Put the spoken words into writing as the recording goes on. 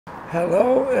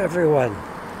Hello everyone.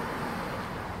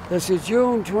 This is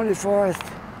June 24th,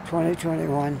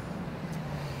 2021,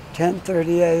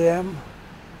 10:30 a.m.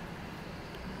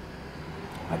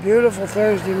 A beautiful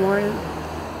Thursday morning.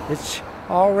 It's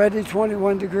already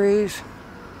 21 degrees.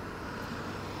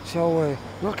 So we're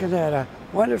looking at a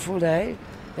wonderful day.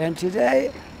 And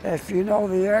today, if you know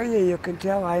the area, you can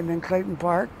tell I'm in Clayton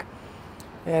Park.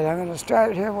 And I'm going to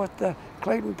start here with the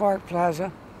Clayton Park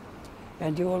Plaza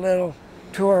and do a little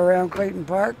tour around Clayton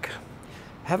Park.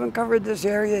 Haven't covered this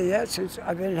area yet since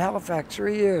I've been in Halifax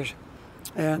 3 years.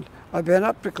 And I've been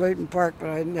up to Clayton Park, but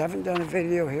I haven't done a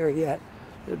video here yet.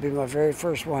 It'll be my very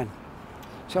first one.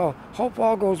 So hope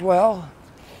all goes well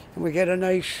and we get a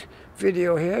nice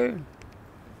video here.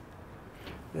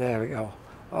 There we go,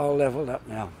 all leveled up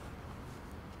now.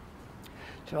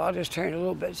 So I'll just turn a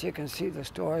little bit so you can see the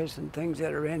stores and things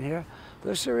that are in here.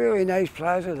 This is a really nice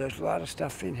plaza. There's a lot of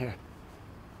stuff in here.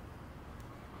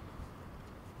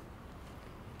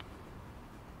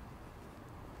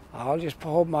 I'll just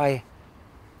hold my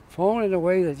phone in a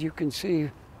way that you can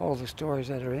see all the stores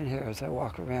that are in here as I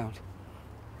walk around.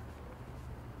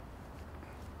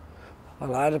 A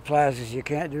lot of plazas you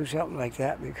can't do something like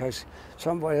that because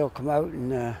somebody will come out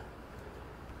and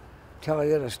tell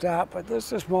you to stop, but this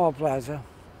is a small plaza,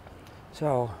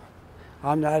 so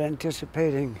I'm not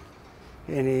anticipating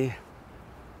any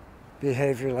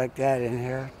behavior like that in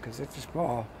here because it's a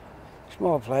small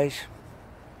place.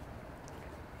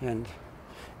 And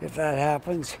if that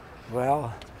happens,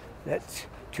 well, that's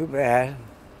too bad.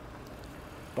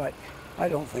 But I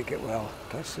don't think it will,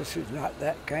 because this is not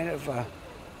that kind of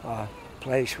a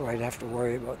place where I'd have to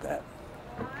worry about that.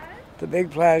 The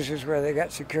big plazas where they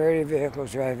got security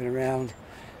vehicles driving around,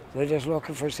 they're just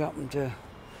looking for something to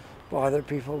bother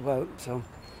people about. So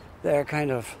they're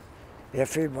kind of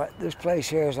iffy, but this place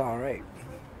here is all right.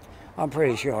 I'm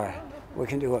pretty sure we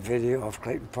can do a video of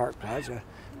Clayton Park Plaza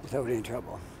without any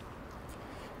trouble.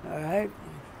 All right.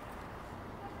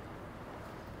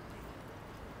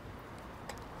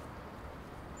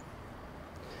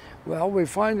 Well, we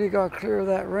finally got clear of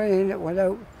that rain. It went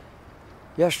out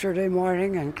yesterday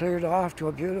morning and cleared off to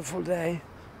a beautiful day.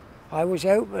 I was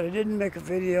out, but I didn't make a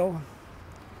video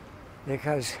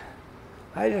because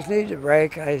I just needed a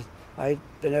break. I'd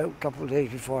been out a couple of days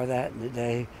before that and the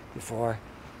day before,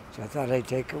 so I thought I'd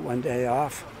take one day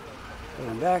off. But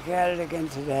I'm back at it again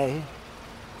today,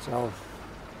 so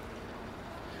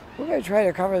we're going to try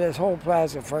to cover this whole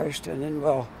plaza first, and then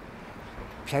we'll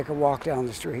take a walk down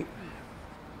the street.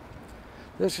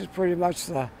 This is pretty much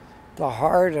the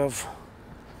heart of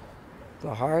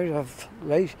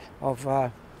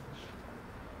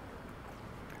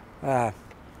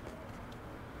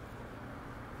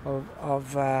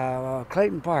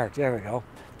Clayton Park. There we go.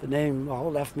 The name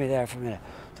all left me there for a minute.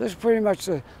 This is pretty much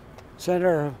the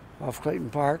center of Clayton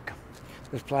Park,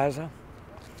 this plaza,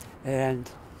 and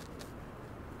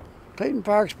Clayton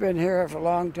Park's been here for a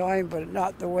long time, but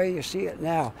not the way you see it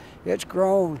now. It's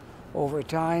grown over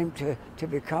time to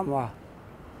become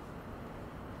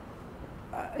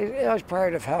it was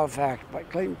part of Halifax, but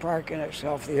Clayton Park in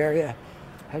itself, the area,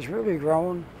 has really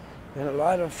grown, and a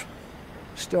lot of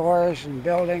stores and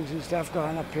buildings and stuff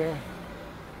gone up here.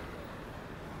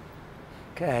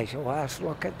 Okay, so we'll have to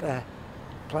look at the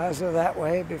plaza that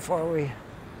way before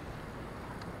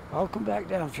I'll come back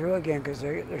down through again because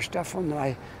there's stuff on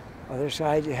my other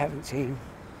side you haven't seen.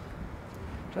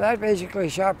 So that's basically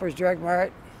Shoppers Drug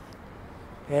Mart,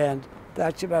 and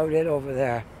that's about it over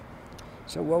there.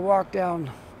 So we'll walk down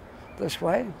this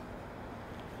way,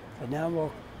 and then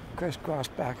we'll crisscross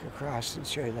back across and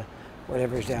show you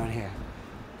whatever's down here.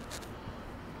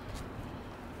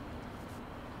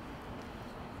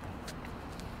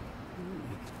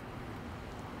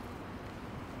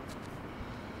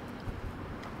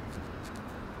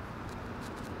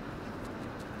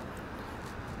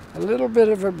 A little bit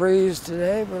of a breeze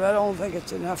today, but I don't think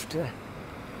it's enough to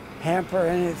hamper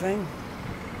anything.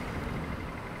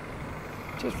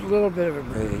 Just a little bit of a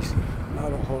breeze,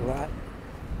 not a whole lot.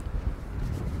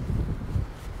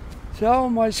 So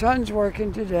my son's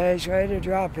working today, so I had to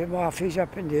drop him off. He's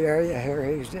up in the area here.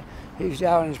 He's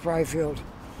down in Spryfield,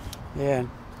 and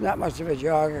not much of a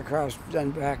jog across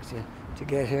Dunback to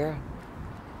get here.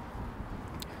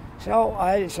 So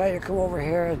I decided to come over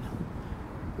here and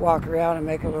walk around and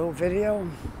make a little video.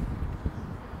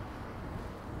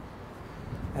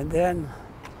 And then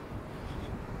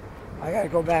I got to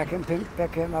go back and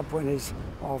pick him up when he's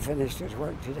all finished his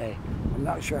work today. I'm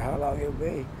not sure how long he'll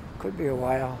be. Could be a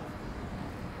while.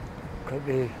 Could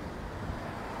be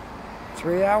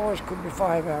 3 hours, could be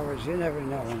 5 hours. You never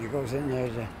know when he goes in there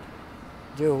to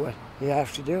do what he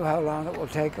has to do, how long it will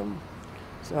take him.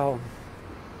 So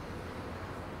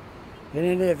in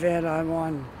any event, I'm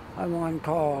on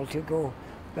call to go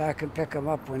back and pick him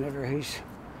up whenever he's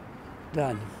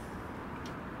done.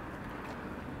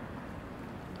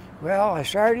 Well, I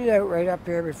started out right up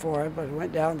here before, but I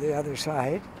went down the other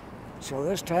side. So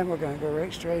this time we're going to go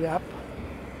right straight up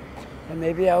and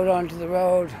maybe out onto the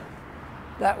road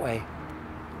that way,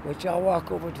 which I'll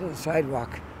walk over to the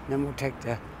sidewalk, and then we'll take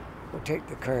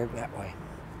the curb that way.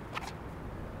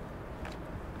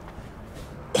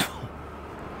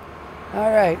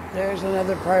 All right, there's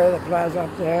another part of the plaza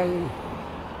up there. You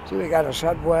see, we got a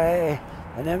Subway,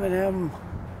 an M&M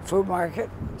food market.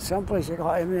 Some place they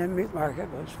call it M&M meat market,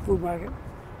 but it's food market,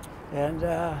 and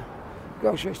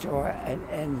grocery store,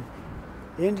 and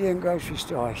Indian grocery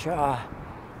store, Shaw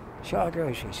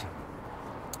Groceries.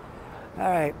 All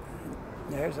right,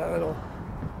 there's a little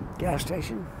gas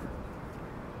station.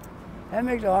 And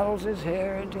McDonald's is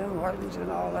here, and Tim Hortons and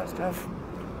all that stuff.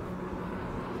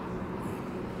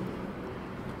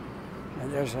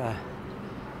 And there's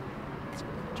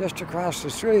just across the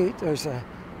street, there's a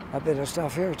bit of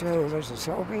stuff here too. There's a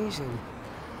Sobeys, and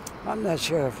I'm not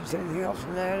sure if there's anything else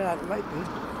in there. That might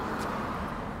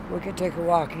be. We could take a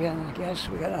walk in, I guess.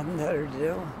 We got nothing better to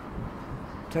do.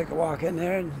 Take a walk in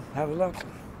there and have a look.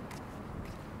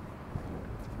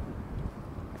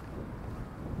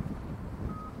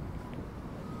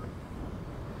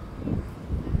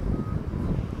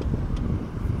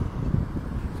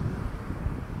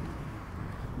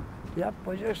 Yep,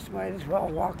 we just might as well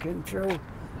walk in through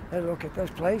and look at this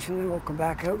place, and then we'll come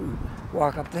back out and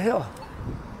walk up the hill.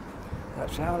 That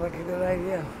sounds like a good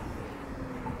idea.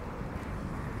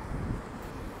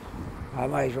 I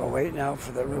might as well wait now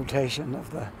for the rotation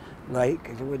of the light,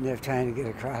 because I wouldn't have time to get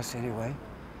across anyway.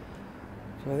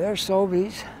 So there's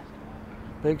Sobeys,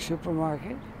 big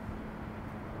supermarket.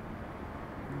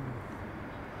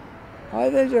 I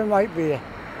think there might be a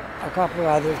couple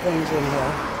other things in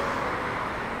here.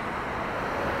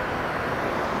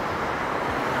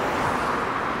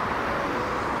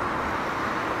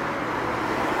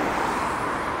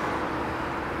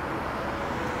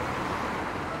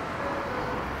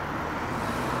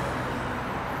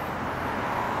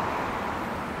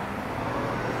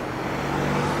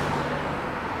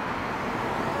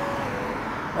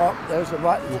 Oh, there's the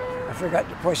button. I forgot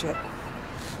to push it.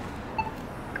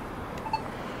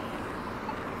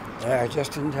 There,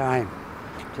 just in time.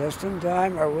 Just in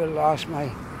time, or we'll lost my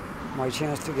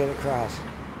chance to get across.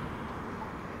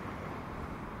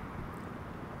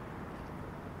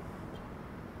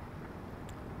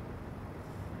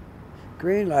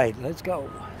 Green light, let's go.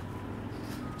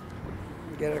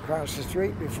 Get across the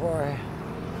street before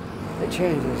it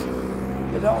changes.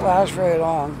 It don't last very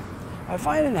long. I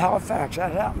find in Halifax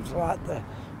that happens a lot.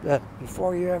 The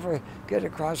before you ever get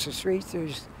across the street,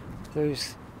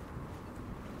 there's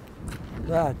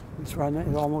that it's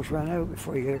almost run out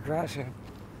before you get across here.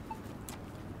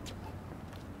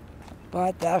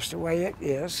 But that's the way it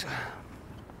is.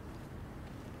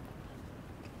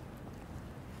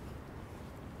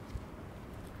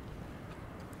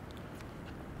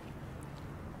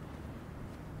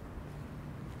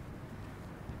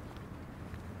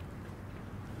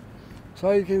 So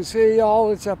you can see all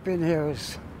that's up in here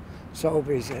is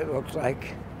Sobeys, it looks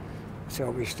like,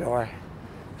 Sobeys store.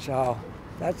 So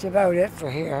that's about it for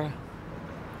here.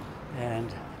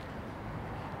 And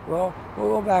we'll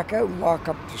go back out and walk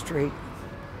up the street.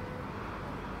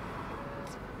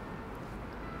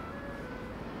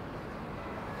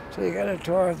 So you got a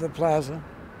tour of the plaza.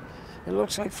 It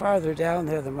looks like farther down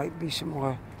there might be some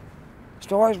more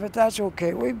stores, but that's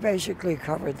okay. We basically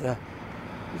covered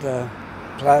the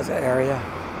plaza area.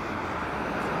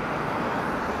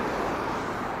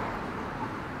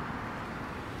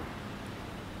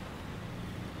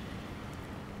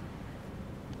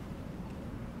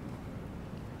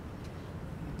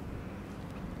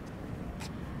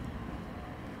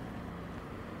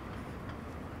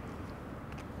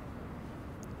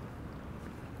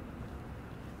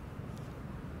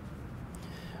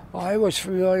 I was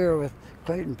familiar with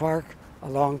Clayton Park a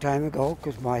long time ago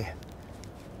because my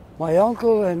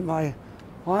uncle and my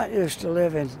aunt used to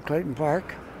live in Clayton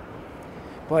Park,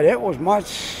 but it was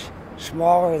much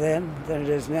smaller then than it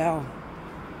is now.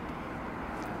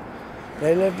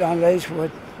 They lived on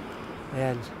Lacewood,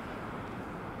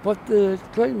 but the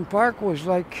Clayton Park was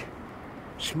like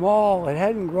small. It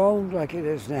hadn't grown like it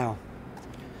is now.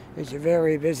 It's a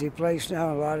very busy place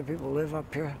now. A lot of people live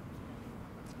up here.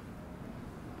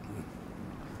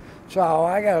 So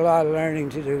I got a lot of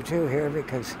learning to do too here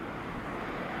because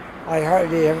I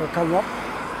hardly ever come up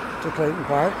to Clayton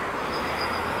Park.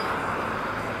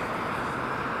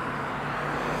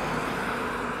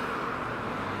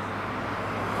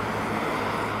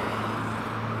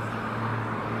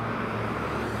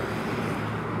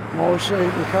 mostly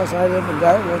because I live in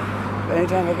Dartmouth.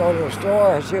 Anytime I go to a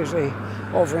store, it's usually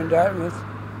over in Dartmouth,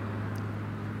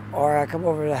 or I come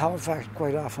over to Halifax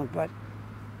quite often, but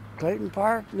Clayton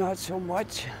Park, not so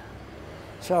much.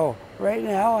 So right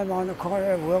now I'm on the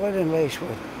corner of Willard and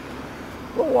Lacewood.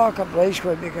 We'll walk up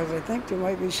Lacewood because I think there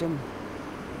might be some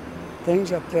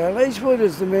things up there. Lacewood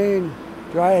is the main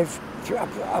drive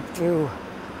up through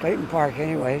Clayton Park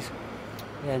anyways.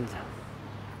 And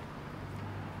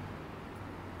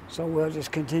so we'll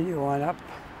just continue on up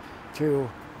to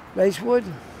Lacewood.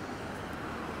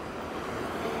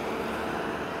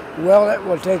 Well, it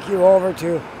will take you over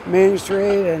to Main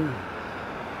Street and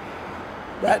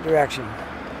that direction.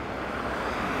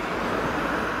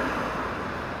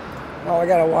 Oh, I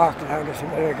gotta walk now. I guess I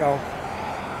better go.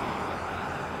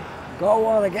 Go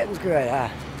while the getting's good, huh?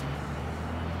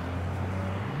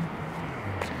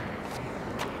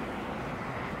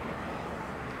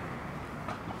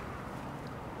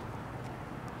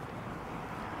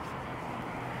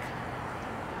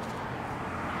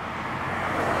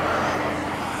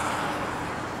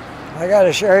 I got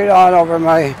a shirt on over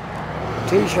my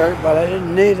t-shirt, but I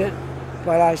didn't need it.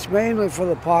 But it's mainly for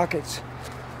the pockets.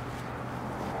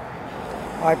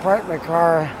 I parked my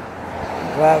car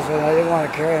in Glasgow and I didn't want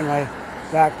to carry my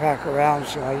backpack around,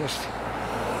 so I just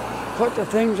put the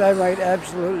things I might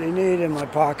absolutely need in my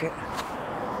pocket.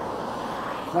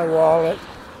 My wallet,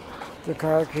 the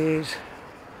car keys,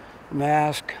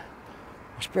 mask,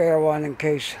 a spare one in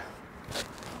case.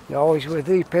 You always, with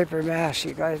these paper masks,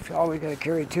 you guys always got to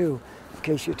carry two in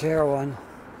case you tear one.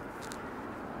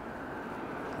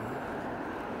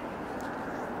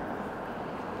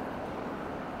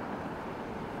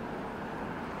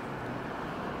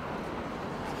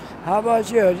 How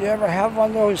about you? Do you ever have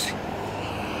one of those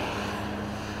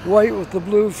white with the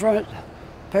blue front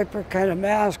paper kind of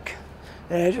mask?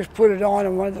 And I just put it on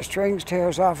and one of the strings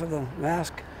tears off of the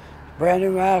mask. Brand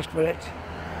new mask, but it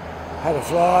had a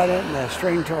flaw in it and the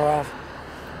string tore off.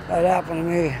 That happened to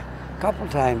me a couple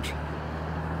times.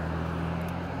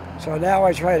 So now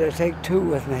I try to take two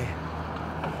with me.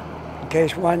 In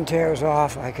case one tears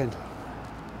off, I can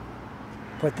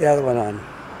put the other one on.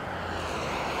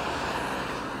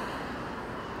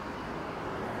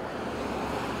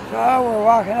 So we're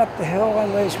walking up the hill on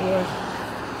Lacewood,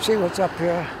 see what's up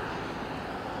here.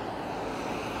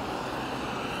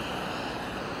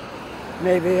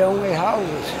 Maybe only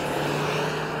houses.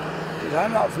 Because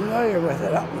I'm not familiar with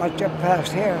it up much up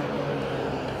past here.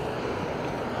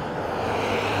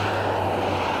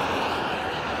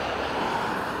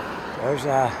 There's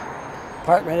a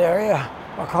apartment area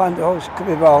or condos, could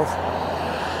be both.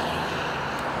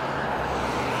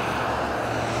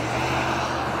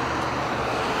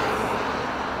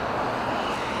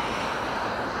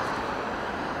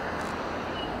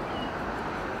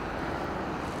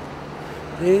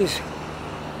 These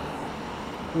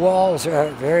walls are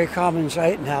a very common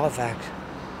sight in Halifax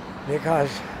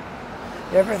because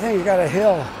everything's got a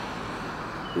hill.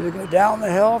 You go down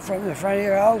the hill from the front of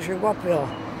your house, you go uphill.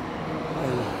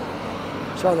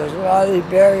 And so there's a lot of these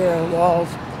barrier walls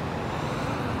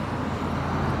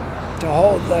to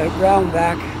hold the ground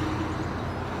back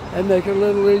and make it a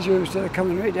little easier instead of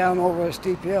coming right down over a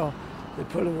steep hill. They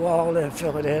put a wall in,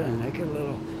 fill it in, and make it a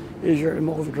little easier to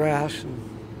mow the grass and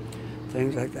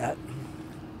things like that.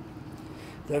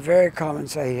 They're a very common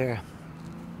sight here.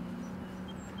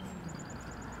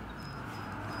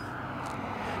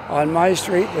 On my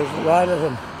street, there's a lot of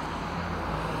them.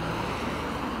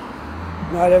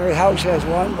 Not every house has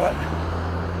one, but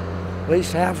at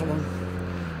least half of them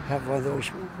have one of those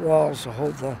walls to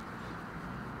hold the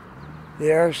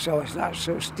air so it's not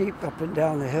so steep up and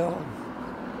down the hill.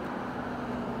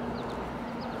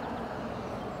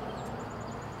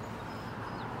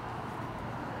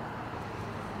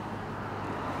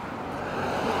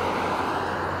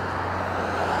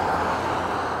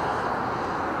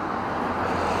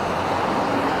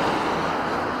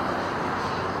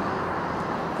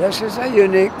 This is a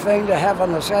unique thing to have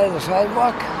on the side of the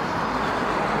sidewalk.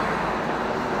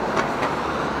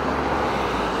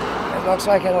 It looks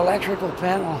like an electrical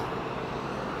panel.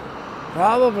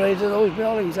 Probably to those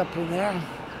buildings up in there.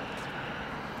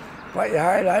 Quite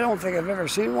hard. I don't think I've ever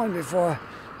seen one before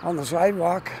on the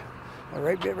sidewalk. Or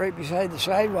right beside the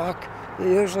sidewalk.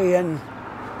 They're usually in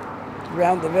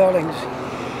around the buildings.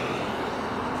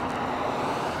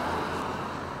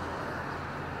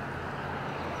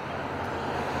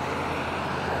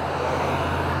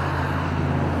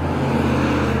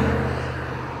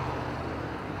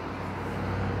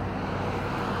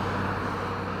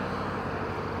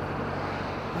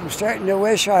 I'm starting to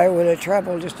wish I would have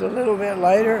traveled just a little bit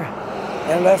lighter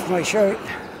and left my shirt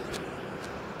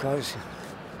because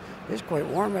it's quite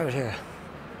warm out here.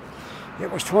 It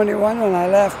was 21 when I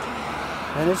left,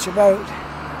 and it's about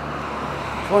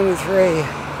 23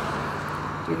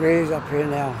 degrees up here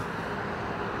now.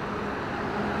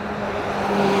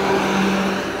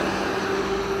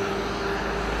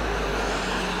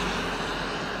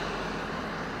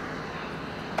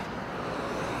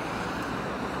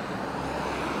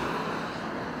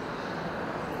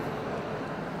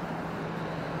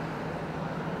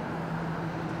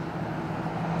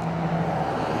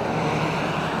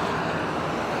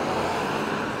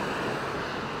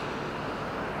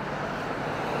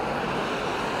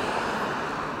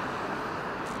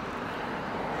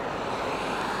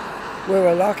 We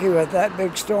were lucky with that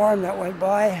big storm that went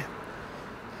by.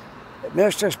 It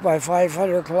missed us by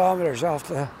 500 kilometers off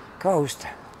the coast.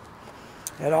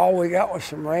 And all we got was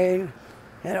some rain,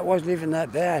 and it wasn't even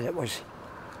that bad. It was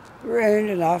rain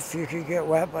enough you could get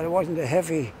wet, but it wasn't a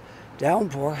heavy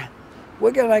downpour.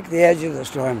 We got like the edge of the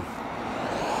storm.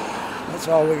 That's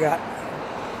all we got.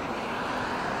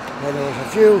 And there was a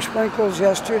few sprinkles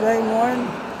yesterday morning,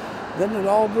 then it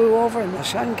all blew over and the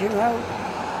sun came out.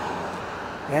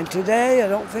 And today, I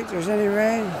don't think there's any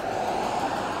rain.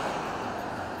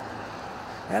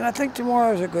 And I think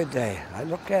tomorrow's a good day. I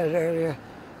looked at it earlier,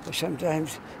 but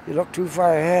sometimes you look too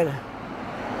far ahead.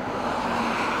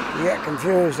 You get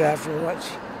confused after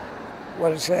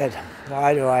what it said.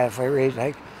 I do, if I read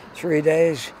like 3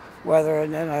 days weather,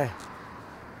 and then a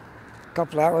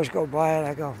couple hours go by and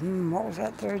I go, what was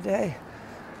that third day?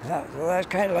 Yeah, well, that's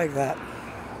kind of like that.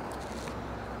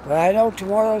 But I know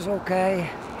tomorrow's okay.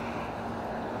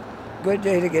 Good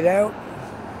day to get out.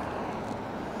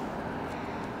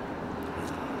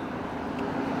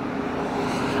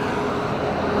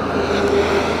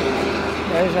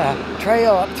 There's a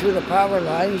trail up through the power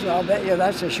lines. I'll bet you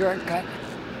that's a shortcut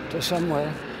to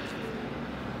somewhere.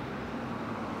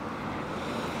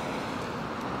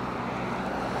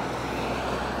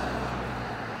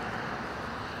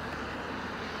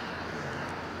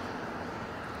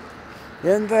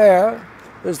 In there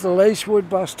is the Lacewood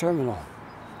bus terminal.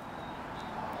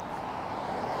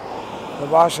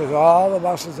 All the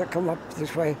buses that come up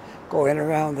this way go in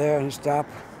around there and stop,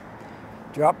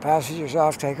 drop passengers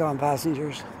off, take on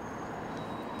passengers.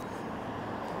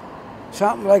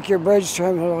 Something like your bridge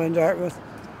terminal in Dartmouth,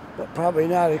 but probably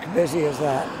not as busy as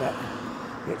that.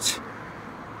 But it's,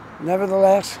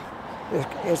 nevertheless,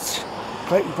 it's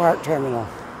Clayton Park Terminal.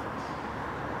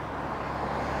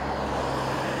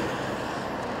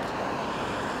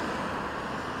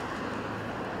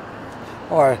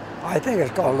 Or I think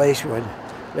it's called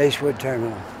Lacewood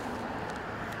Terminal.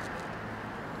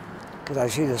 Because I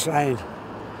see the sign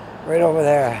right over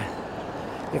there.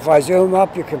 If I zoom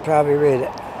up, you can probably read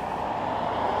it.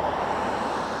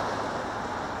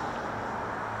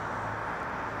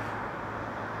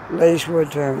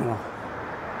 Lacewood Terminal.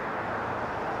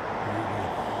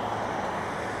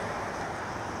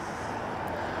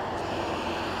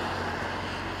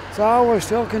 So we're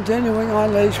still continuing on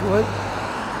Lacewood.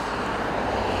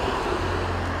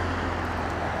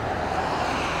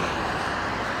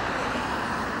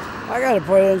 I got to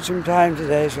put in some time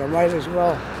today, so I might as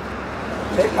well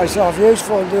make myself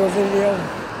useful and do a video.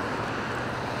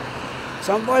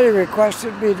 Somebody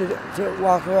requested me to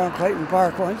walk around Clayton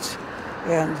Park once,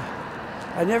 and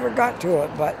I never got to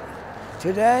it, but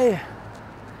today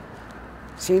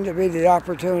seemed to be the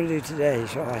opportunity today,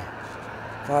 so I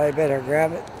thought I better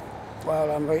grab it while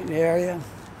I'm right in the area.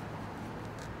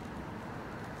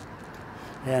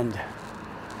 And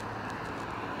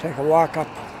take a walk up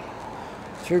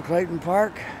through Clayton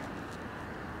Park.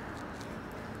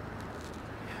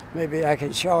 Maybe I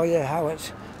can show you how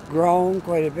it's grown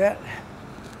quite a bit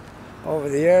over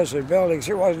the years. The buildings,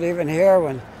 it wasn't even here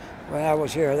when I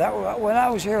was here. When I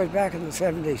was here, it was back in the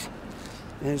 70s.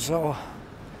 And so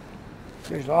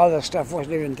there's a lot of stuff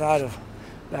wasn't even thought of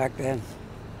back then.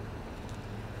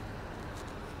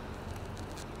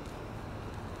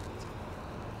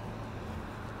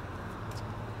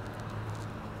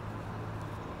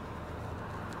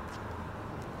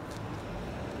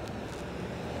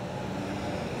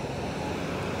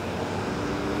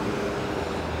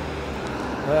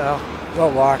 Well,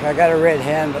 we'll walk. I got a red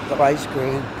hand, but the light's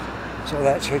green, so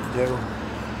that should do.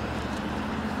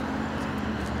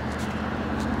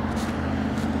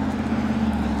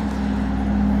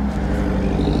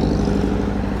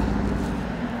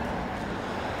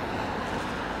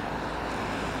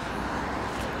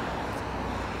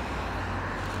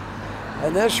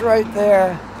 And this right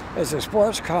there is a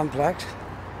sports complex,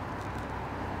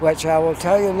 which I will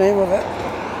tell you the name of it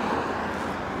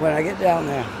when I get down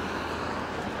there.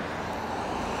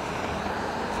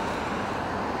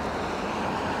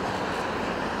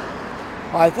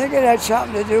 I think it had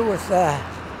something to do with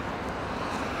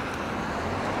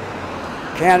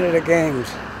Canada Games.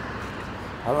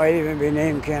 I might even be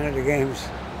named Canada Games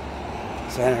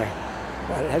Center.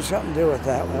 But it had something to do with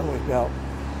that when it was built.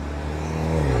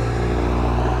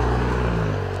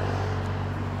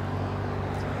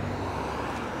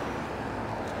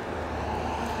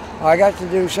 I got to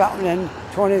do something in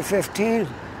 2015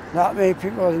 not many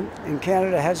people in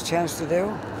Canada had a chance to do.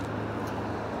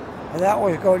 And that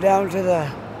was go down to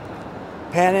the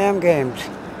Pan Am Games.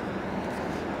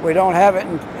 We don't have it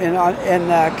in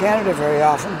Canada very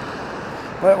often,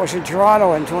 but it was in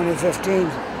Toronto in 2015.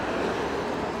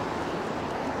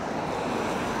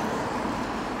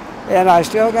 And I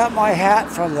still got my hat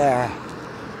from there.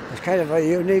 It's kind of a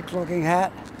unique looking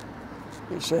hat.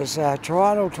 It says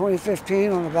Toronto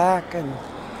 2015 on the back, and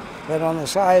then on the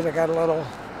side I got a little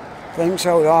thing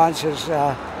sewed on. It says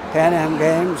Pan Am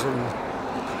Games, and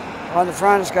on the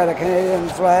front it's got a Canadian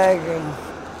flag, and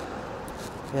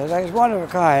yeah, it's one of a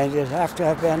kind. You'd have to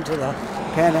have been to the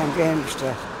Pan Am Games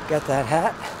to get that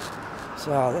hat.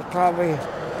 So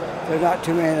there's not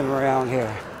too many of them around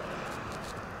here.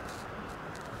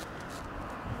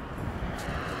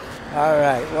 All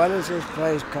right, what is this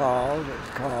place called?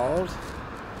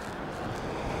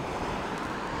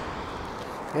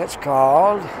 It's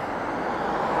called,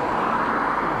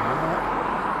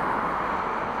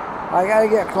 I got to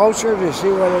get closer to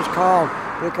see what it's called,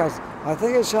 because I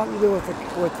think it's something to do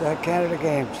with the Canada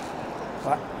Games,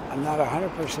 but I'm not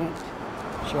 100%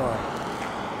 sure.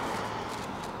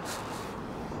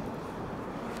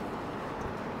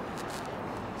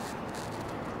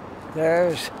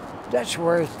 There's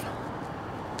Dutchworth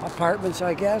Apartments,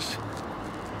 I guess.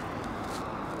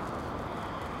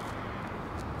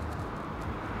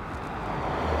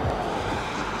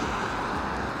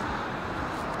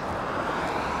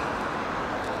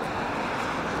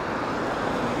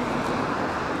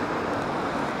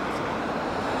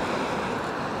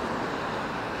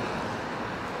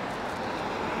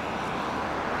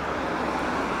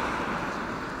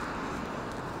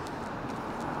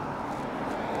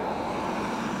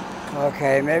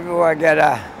 Okay, maybe we'll get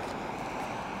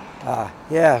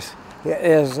yes, it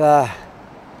is the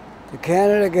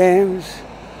Canada Games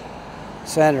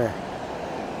Center.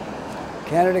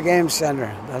 Canada Games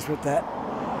Center, that's what that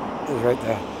is right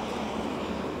there.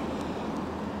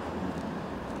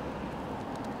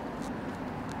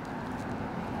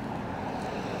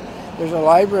 There's a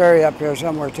library up here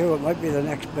somewhere too. It might be the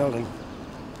next building.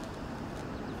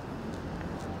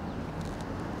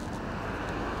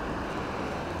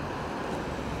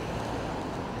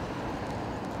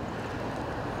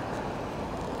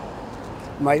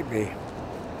 Might be.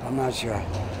 I'm not sure.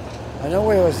 I know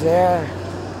we was there.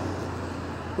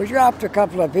 We dropped a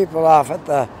couple of people off at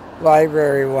the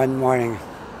library one morning,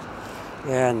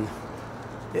 and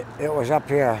it was up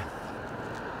here.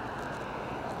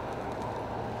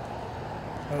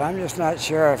 But I'm just not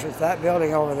sure if it's that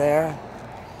building over there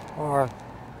or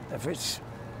if it's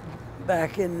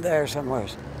back in there somewhere.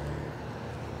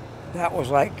 That was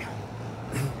like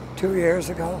 2 years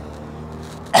ago.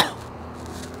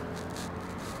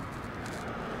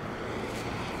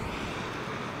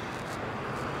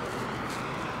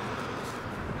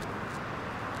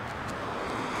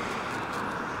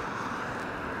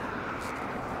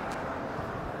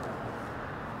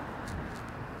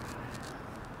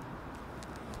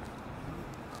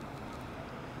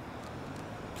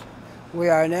 We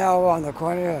are now on the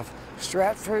corner of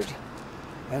Stratford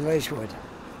and Lacewood.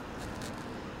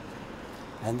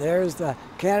 And there's the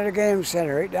Canada Games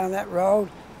Center right down that road,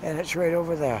 and it's right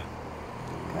over there.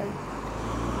 Okay.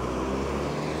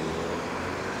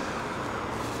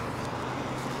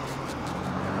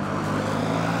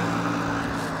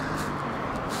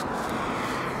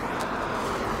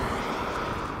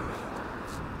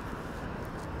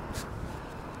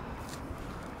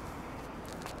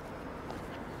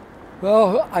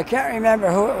 Well, I can't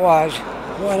remember who it was.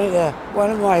 One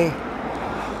of my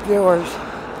viewers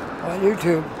on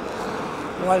YouTube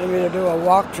wanted me to do a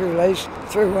walk through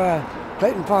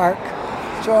Clayton Park.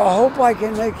 So I hope I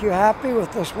can make you happy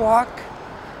with this walk.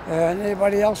 And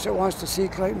anybody else that wants to see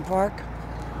Clayton Park,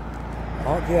 I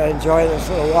hope you enjoy this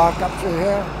little walk up through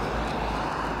here.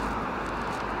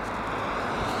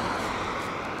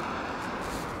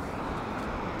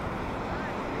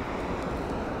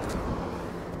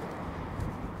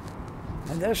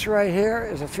 And this right here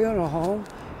is a funeral home,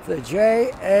 the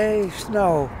J.A.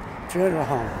 Snow Funeral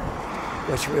Home,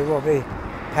 which we will be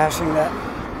passing that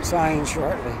sign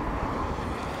shortly.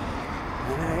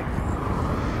 All right.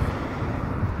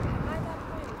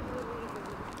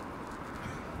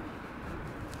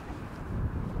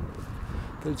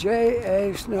 The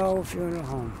J.A. Snow Funeral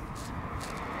Home.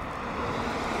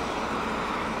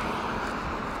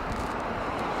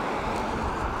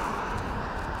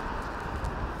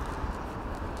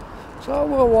 So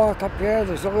we'll walk up here.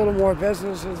 There's a little more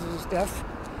businesses and stuff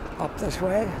up this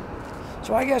way.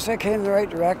 So I guess I came the right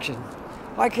direction.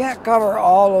 I can't cover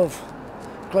all of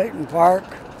Clayton Park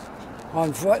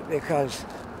on foot because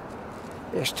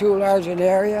it's too large an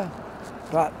area,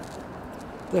 but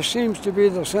this seems to be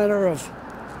the center of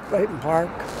Clayton Park,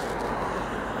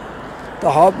 the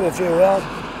hub, if you will.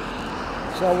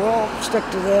 So we'll stick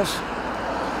to this,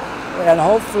 and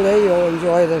hopefully you'll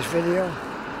enjoy this video.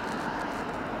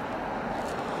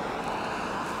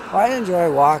 I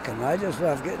enjoy walking. I just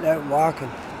love getting out and walking.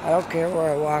 I don't care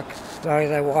where I walk, as long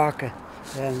as I walk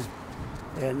and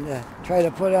try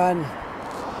to put on.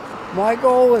 My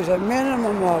goal is a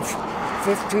minimum of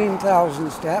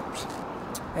 15,000 steps,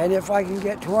 and if I can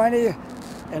get 20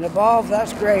 and above,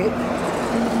 that's great.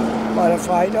 But if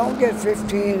I don't get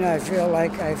 15, I feel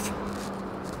like I've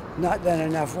not done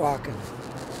enough walking.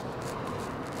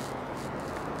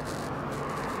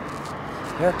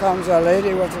 Here comes a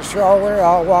lady with a stroller.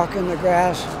 I'll walk in the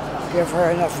grass, give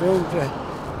her enough room to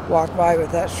walk by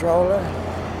with that stroller.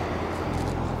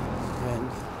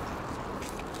 And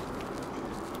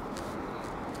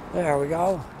there we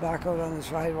go, back out on the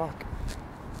sidewalk.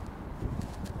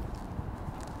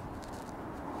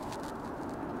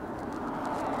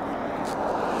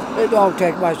 It don't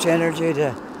take much energy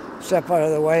to step out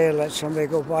of the way and let somebody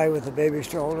go by with a baby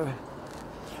stroller,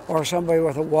 or somebody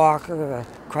with a walker, or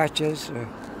crutches, or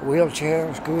a wheelchair,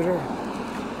 or scooter.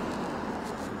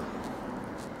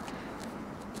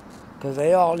 Because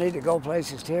they all need to go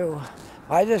places too.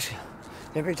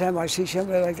 Every time I see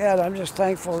somebody like that, I'm just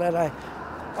thankful that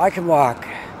I can walk.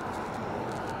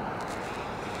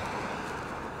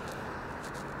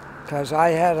 Because I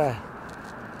had a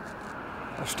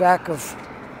stack of,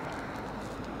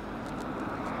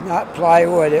 not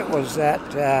plywood, it was that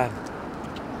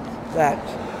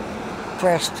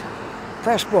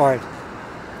press board.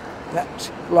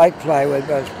 That's like plywood,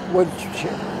 but it's wood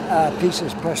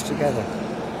pieces pressed together.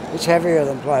 It's heavier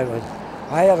than plywood.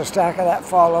 I had a stack of that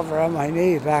fall over on my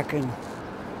knee back in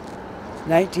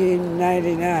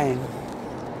 1999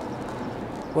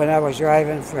 when I was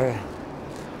driving for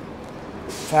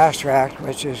Fast Track,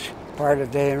 which is part of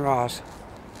Day and Ross.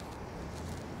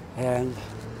 And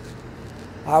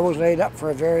I was laid up for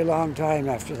a very long time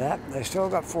after that. I still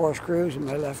got 4 screws in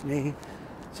my left knee.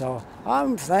 So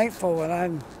I'm thankful when I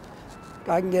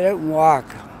can get out and walk,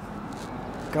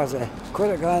 because I could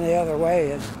have gone the other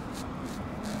way. And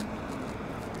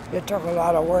it took a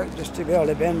lot of work just to be able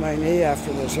to bend my knee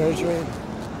after the surgery.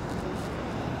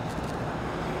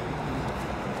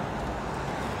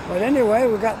 But anyway,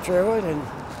 we got through it, and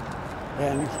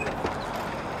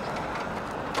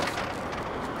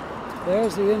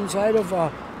there's the inside of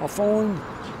a phone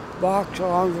box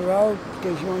along the road, in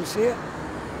case you want to see it.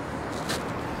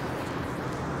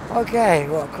 Okay,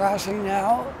 well, crossing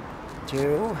now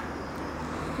to,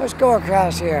 let's go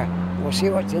across here. We'll see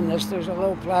what's in this. There's a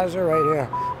little plaza right here.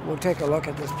 We'll take a look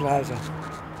at this plaza.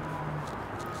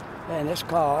 And it's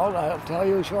called, I'll tell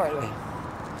you shortly.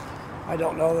 I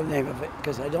don't know the name of it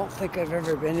because I don't think I've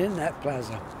ever been in that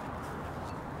plaza.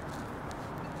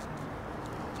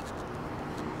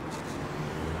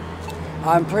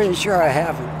 I'm pretty sure I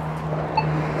haven't.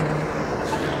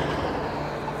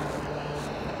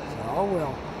 Oh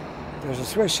well. There's a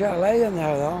Swiss Chalet in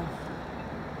there though.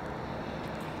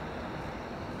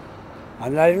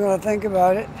 I'm not even going to think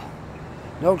about it.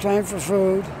 No time for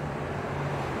food.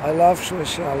 I love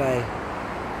Swiss Chalet,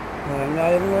 but I'm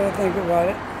not even going to think about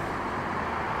it.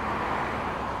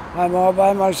 I'm all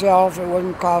by myself. It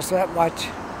wouldn't cost that much.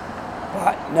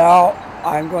 But no,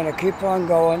 I'm going to keep on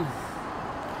going.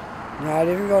 Not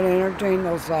even going to entertain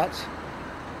those thoughts.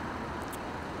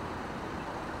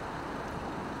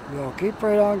 We'll keep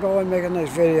right on going, making this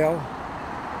video,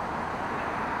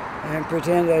 and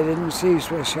pretend I didn't see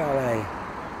Swiss Chalet.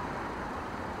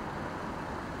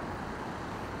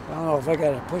 I don't know if I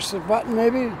got to push the button,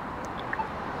 maybe.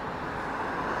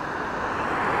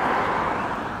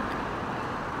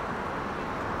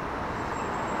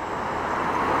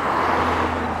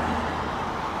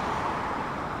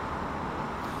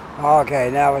 Okay,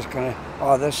 now it's gonna,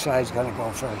 oh, this side's gonna go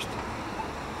first.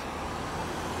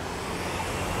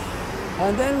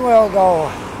 And then we'll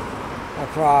go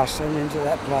across and into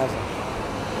that plaza.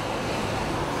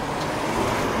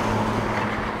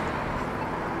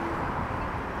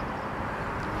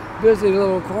 Busy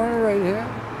little corner right here.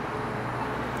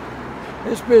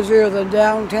 It's busier than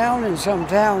downtown in some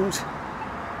towns.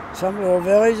 Some little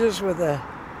villages with a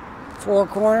 4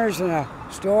 corners and a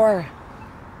store.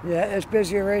 Yeah, it's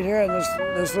busy right here in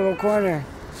this little corner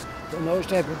in those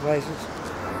type of places.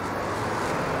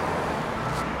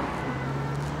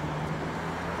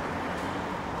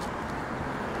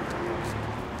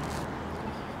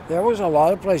 There was a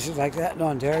lot of places like that in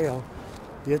Ontario.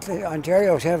 You'd think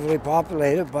Ontario's heavily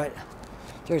populated, but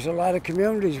there's a lot of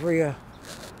communities where you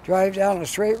drive down a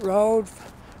straight road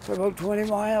for about 20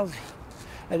 miles,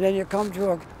 and then you come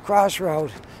to a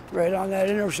crossroad. Right on that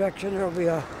intersection, there'll be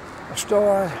a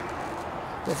store.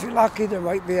 If you're lucky, there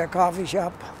might be a coffee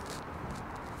shop.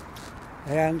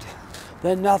 And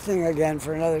then nothing again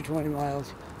for another 20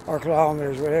 miles or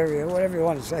kilometers, whatever you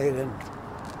want to say it in.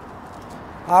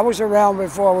 I was around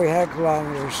before we had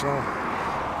kilometers, so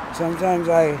sometimes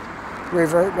I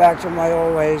revert back to my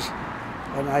old ways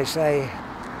and I say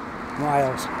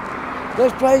miles.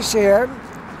 This place here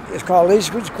is called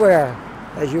Eastwood Square,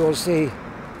 as you will see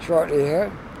shortly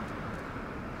here.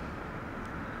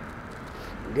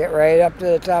 Get right up to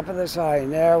the top of the sign.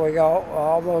 There we go,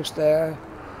 almost there.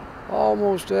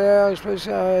 Almost there,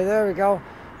 there we go.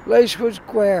 Lacewood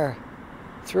Square,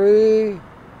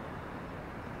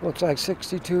 looks like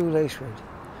 62 Lacewood.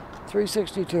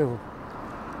 362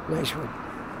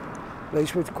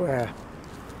 Lacewood Square.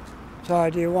 So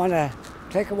do you want to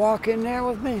take a walk in there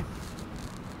with me?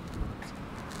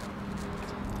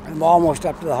 I'm almost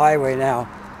up to the highway now,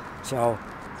 so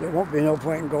there won't be no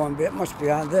point in going much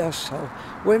beyond this. So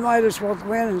we might as well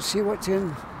go in and see what's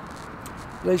in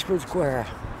Lacewood Square.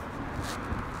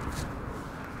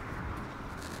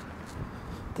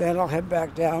 Then I'll head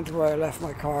back down to where I left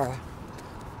my car.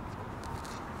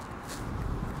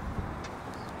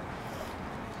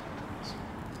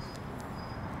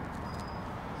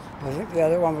 I think the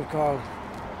other one was called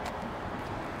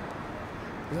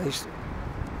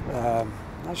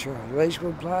not sure,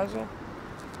 Lacewood Plaza?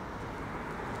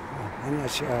 I'm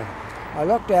not sure. I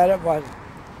looked at it, but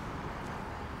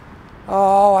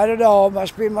oh, I don't know, it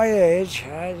must be my age.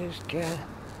 I just can't.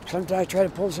 Sometimes I try to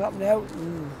pull something out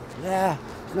and yeah,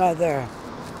 it's not there.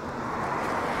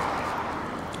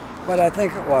 But I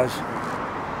think it was.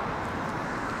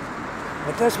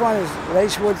 But this one is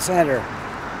Lacewood Center.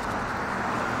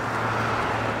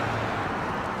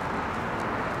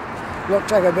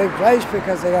 Looks like a big place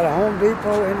because they got a Home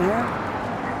Depot in here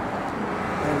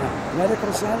and a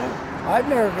medical center. I've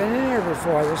never been in here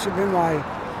before. This would be my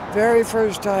very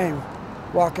first time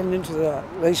walking into the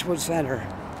Lacewood Center.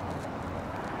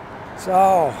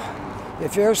 So,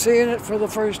 if you're seeing it for the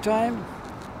first time,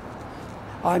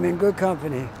 I'm in good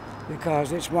company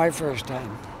because it's my first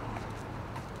time.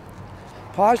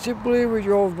 Possibly we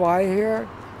drove by here,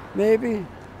 maybe,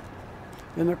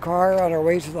 in the car on our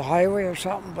way to the highway or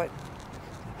something, but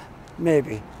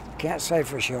maybe. Can't say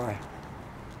for sure.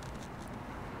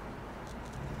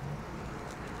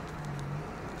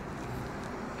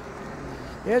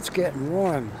 It's getting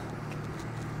warm.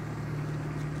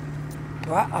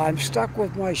 Well, I'm stuck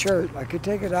with my shirt. I could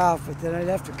take it off, but then I'd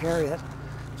have to carry it.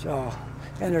 So,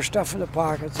 and there's stuff in the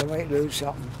pockets. I might lose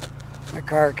something. My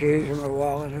car keys or my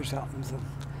wallet or something. So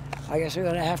I guess I'm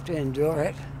going to have to endure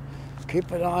it.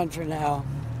 Keep it on for now.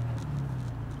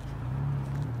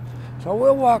 So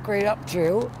we'll walk right up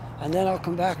through, and then I'll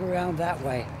come back around that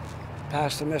way,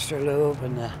 past the Mr. Lube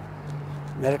and the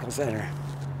medical center.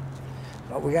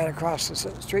 But we got to cross the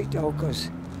street though,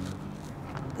 because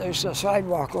there's a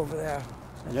sidewalk over there,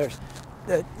 and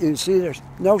you can see there's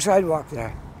no sidewalk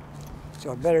there.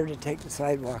 So better to take the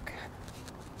sidewalk.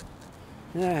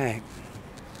 All right.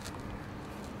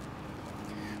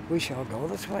 We shall go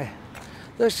this way.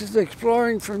 This is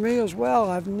exploring for me as well.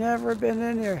 I've never been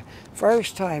in here.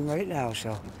 First time right now,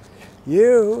 so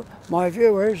you, my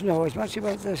viewers, know as much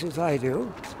about this as I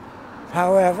do.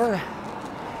 However,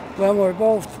 when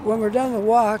we're done the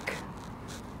walk,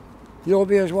 you'll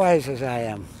be as wise as I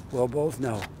am. We'll both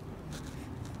know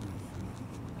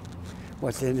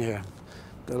what's in here.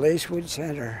 The Lacewood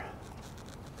Center.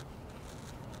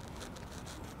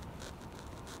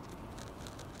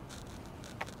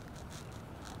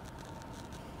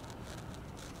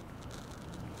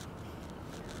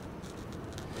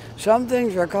 Some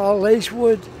things are called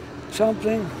Lacewood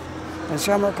something, and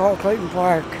some are called Clayton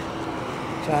Park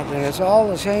something. It's all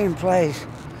the same place.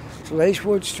 It's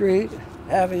Lacewood Street,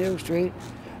 Avenue Street,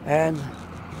 and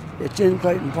it's in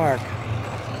Clayton Park.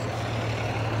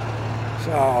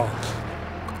 So,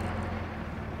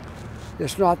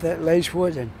 it's not that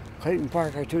Lacewood and Clayton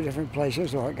Park are two different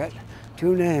places, or it got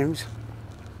two names.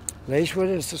 Lacewood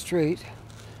is the street,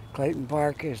 Clayton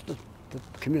Park is the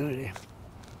community.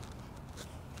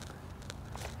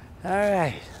 All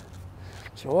right,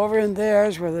 so over in there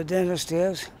is where the dentist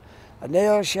is. a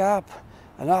nail shop,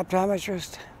 an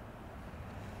optometrist,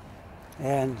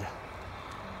 and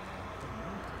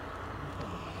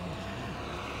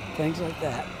things like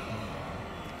that.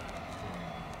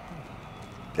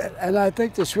 And I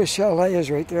think the Swiss Chalet is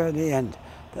right there in the end,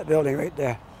 that building right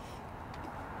there,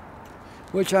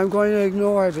 which I'm going to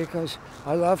ignore because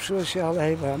I love Swiss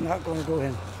Chalet, but I'm not going to go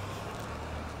in.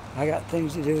 I got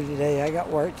things to do today. I got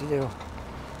work to do.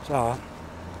 So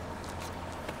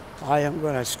I am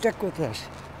going to stick with this.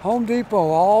 Home Depot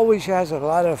always has a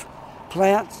lot of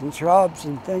plants and shrubs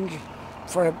and things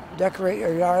for decorate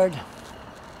your yard.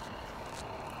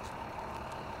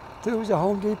 There was a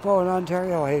Home Depot in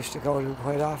Ontario I used to go to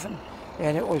quite often,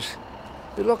 and it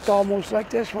looked almost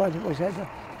like this one. It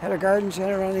had a garden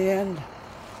center on the end,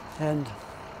 and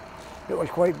it was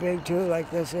quite big too,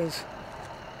 like this is.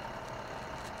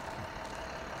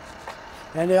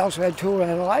 And they also had tool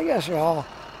rental. I guess they're all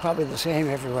probably the same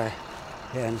everywhere.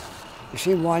 And you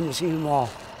see one, you see them all.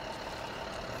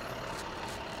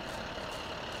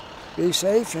 Be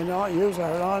safe and don't use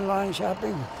our online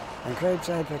shopping and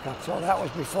curbside pickup. So that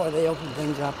was before they opened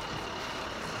things up.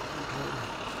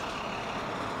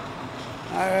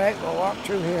 All right, we'll walk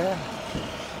through here.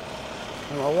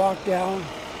 And we'll walk down.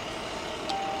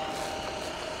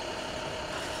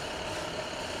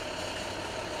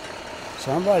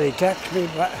 Somebody texted me,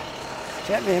 but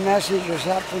sent me a message or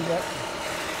something, but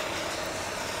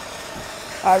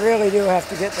I really do have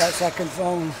to get that second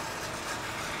phone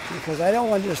because I don't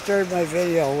want to disturb my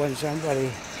video when somebody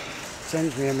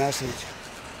sends me a message.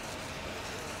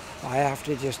 I have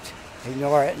to just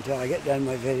ignore it until I get done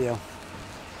my video.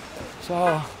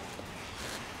 So,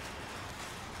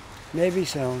 maybe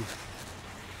soon.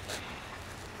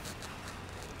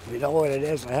 You know what it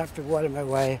is, I have to go out of my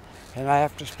way and I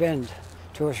have to spend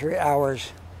 2 or 3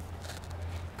 hours,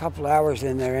 a couple hours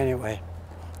in there anyway.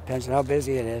 Depends on how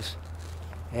busy it is.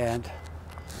 And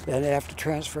then they have to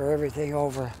transfer everything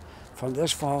over from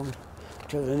this phone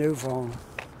to the new phone.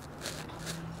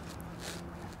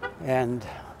 And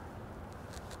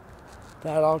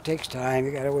that all takes time.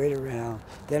 You gotta wait around.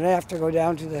 Then I have to go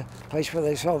down to the place where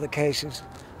they sell the cases,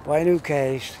 buy a new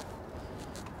case,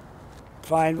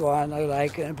 find one I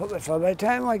like, and put my phone. By the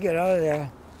time I get out of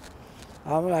there,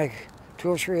 I'm like 2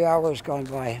 or 3 hours gone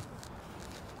by.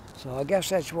 So I guess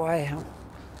that's why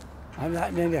I'm not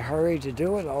in any hurry to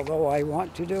do it, although I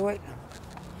want to do it.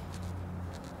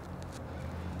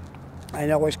 I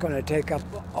know it's going to take up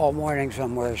all morning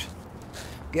somewhere.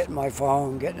 Getting my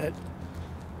phone, getting it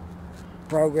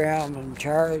programmed and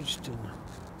charged, and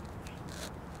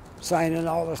signing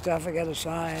all the stuff I got to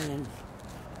sign, and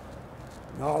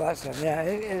all that stuff.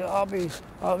 Yeah,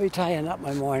 I'll be tying up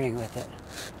my morning with it.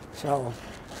 So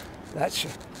that's a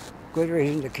good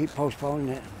reason to keep postponing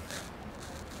it.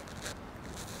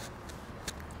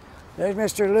 There's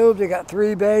Mr. Lube. They got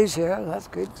 3 bays here. That's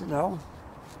good to know.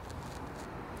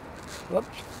 Whoops,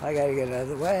 I gotta get out of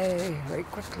the way right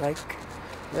quick like.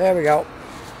 There we go.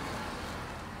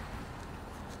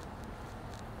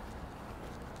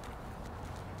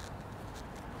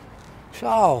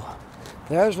 So,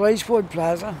 there's Lacewood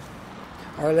Plaza,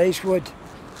 or Lacewood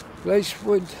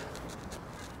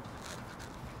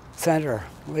Center,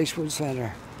 Lacewood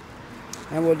Center.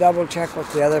 And we'll double check what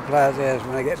the other plaza is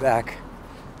when I get back.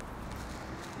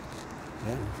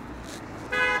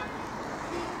 Yeah.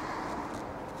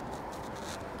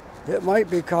 It might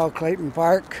be called Clayton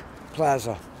Park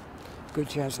Plaza. Good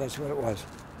chance that's what it was.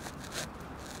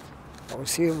 But we'll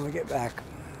see when we get back.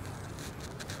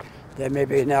 Then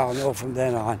maybe now I'll know from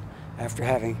then on, after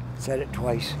having said it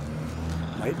twice.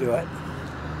 Might do it.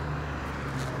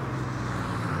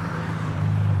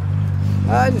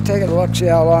 I'm just taking a look, see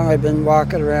how long I've been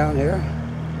walking around here.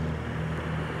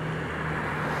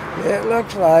 It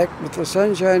looks like, with the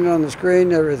sunshine on the screen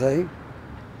and everything,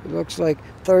 it looks like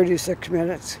 36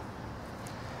 minutes.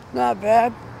 Not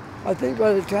bad. I think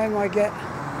by the time I get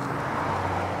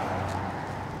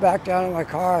back down in my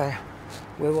car,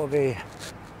 we will be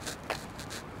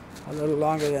a little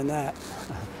longer than that.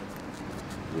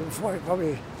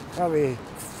 Probably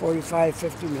 45,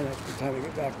 50 minutes by the time we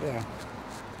get back there.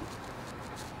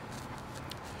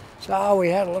 So we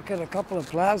had a look at a couple of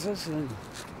plazas and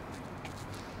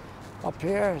up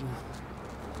here. And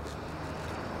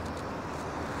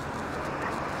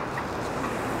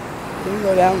didn't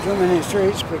go down too many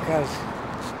streets because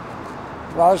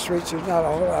a lot of streets there's not a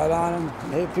whole lot on them.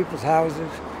 Maybe people's houses,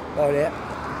 about it.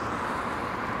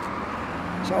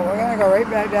 So we're gonna go right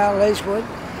back down Lacewood.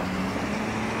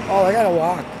 Oh, I gotta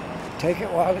walk. Take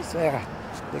it while it's there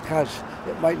because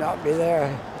it might not be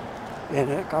there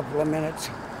in a couple of minutes.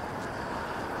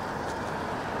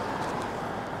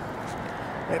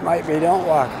 It might be don't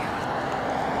walk.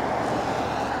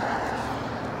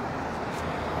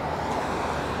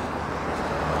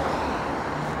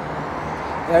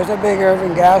 There's a big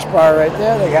Irving gas bar right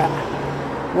there. They got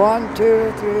 1,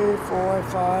 2, 3, 4,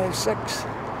 5, 6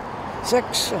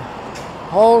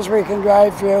 holes where you can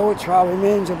drive through, which probably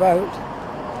means about,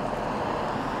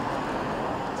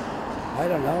 I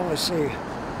don't know, let's see,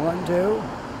 1, 2,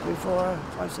 3, 4,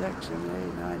 5, 6,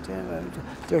 7, 8, 9, 10, 11,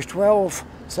 12. There's 12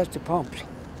 sets of pumps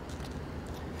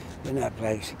in that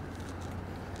place.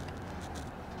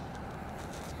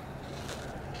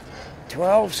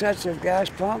 12 sets of gas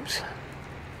pumps.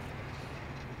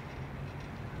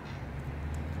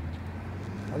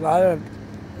 A lot of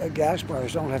gas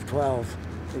bars don't have 12.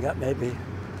 They got maybe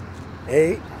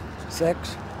 8,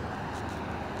 6,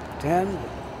 10.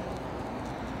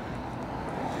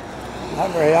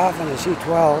 Not very often to see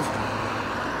 12.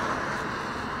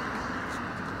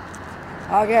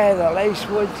 Okay, the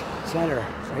Lacewood Center,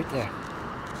 right there.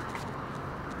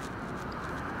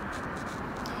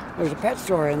 There's a pet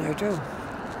store in there too.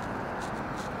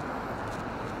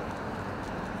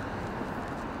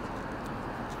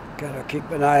 Gotta keep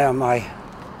an eye on my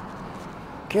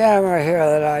camera here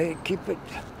that I keep it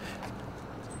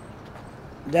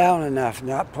down enough,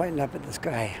 not pointing up at the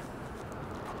sky.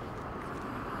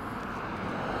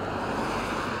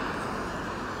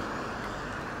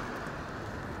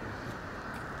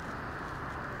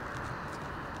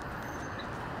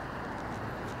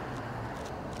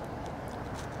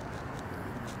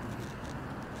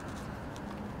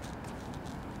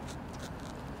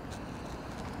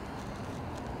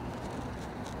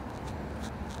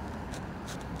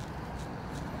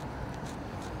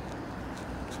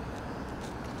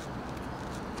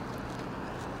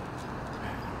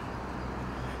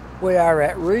 We are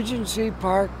at Regency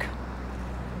Park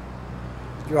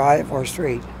Drive or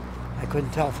Street. I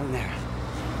couldn't tell from there.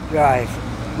 Drive.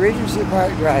 Regency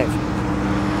Park Drive.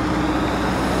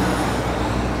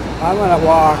 I'm gonna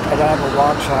walk. I don't have a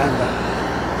walk sign, but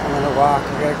I'm gonna walk.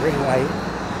 I got a green light.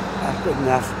 That's good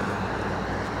enough.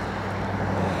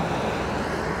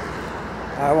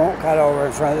 I won't cut over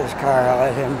in front of this car. I'll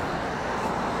let him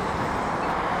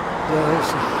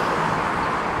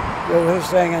do his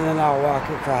thing, and then I'll walk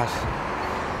across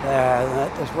there and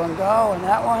let this one go and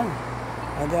that one,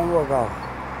 and then we'll go.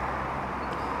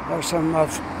 There's some of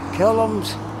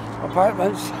Killam's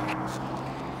apartments.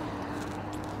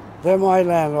 They're my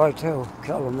landlord too,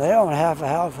 Killam. They own half of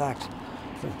Halifax.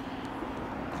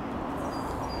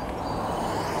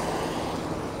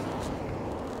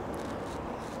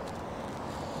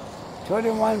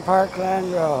 21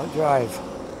 Parkland Drive.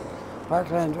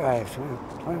 Parkland Drive,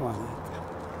 21.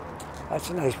 That's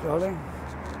a nice building.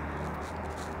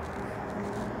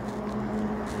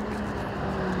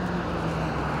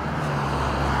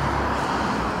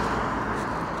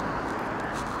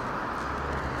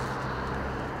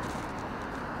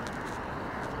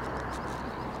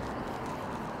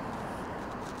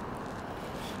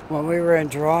 When we were in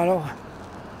Toronto,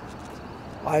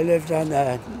 I lived on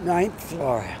the 9th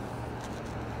floor.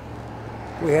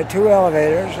 We had 2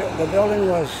 elevators. The building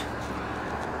was,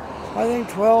 I think,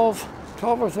 12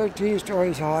 or 13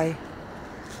 stories high.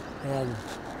 And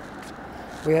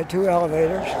we had 2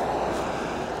 elevators.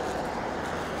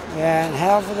 And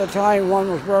half of the time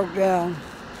one was broke down.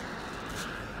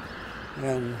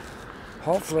 And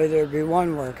hopefully there'd be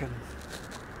one working.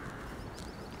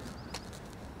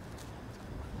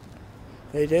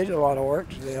 They did a lot of work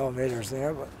to the elevators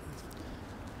there, but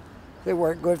they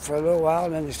worked good for a little while,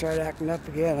 and then they started acting up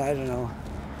again. I don't know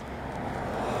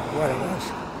what it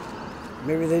was.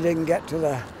 Maybe they didn't get to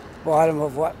the bottom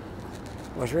of what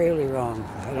was really wrong.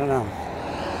 I don't know.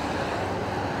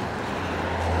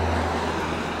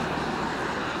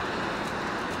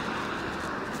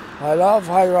 I love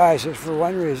high rises for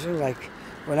one reason. Like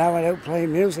when I went out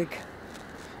playing music,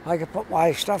 I could put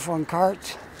my stuff on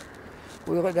carts,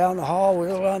 wheel it down the hall,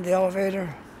 wheel it on the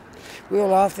elevator,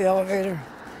 wheel off the elevator,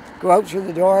 go out through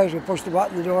the doors. We push the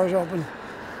button, the doors open,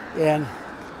 and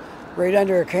right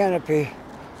under a canopy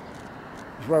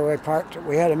is where we parked.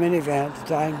 We had a minivan at the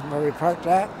time where we parked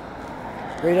that.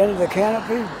 Right under the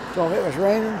canopy, so if it was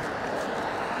raining,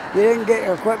 you didn't get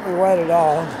your equipment wet at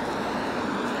all,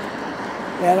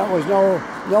 and it was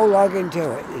no lugging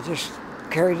to it. You just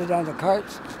carried it on the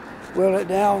carts, wheeled it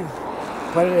down,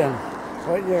 put it in,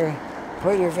 put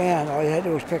in your van. All you had to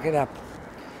do was pick it up.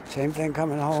 Same thing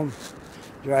coming home.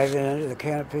 Drive in under the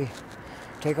canopy,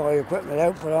 take all your equipment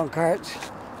out, put on carts.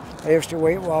 I used to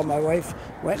wait while my wife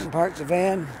went and parked the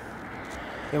van.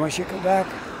 Then when she came back,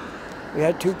 we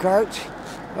had 2 carts,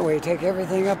 and we take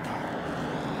everything up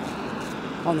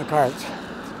on the carts.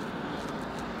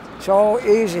 so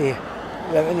easy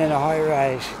living in a high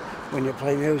rise when you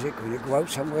play music, when you go out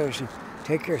somewhere and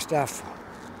take your stuff.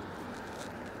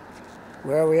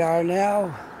 Where we are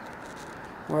now,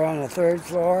 we're on the 3rd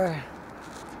floor,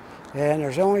 and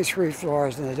there's only 3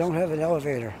 floors, and they don't have an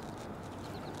elevator.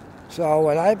 So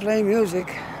when I play music,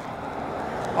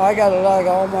 I gotta lug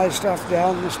all my stuff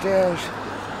down the stairs,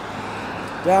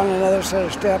 down another set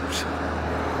of steps,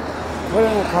 put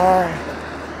in a car,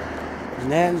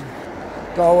 and then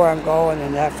go where I'm going,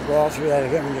 and have to go all through that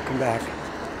again when you come back.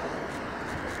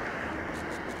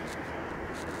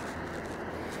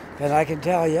 And I can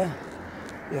tell you,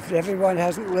 if everyone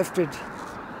hasn't lifted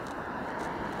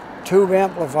tube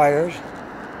amplifiers,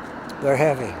 they're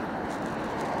heavy.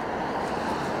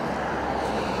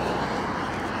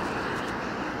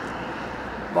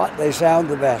 But they sound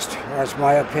the best. That's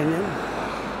my opinion.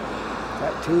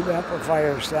 That tube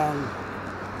amplifiers sound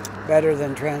better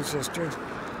than transistor.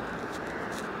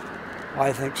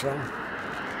 I think so.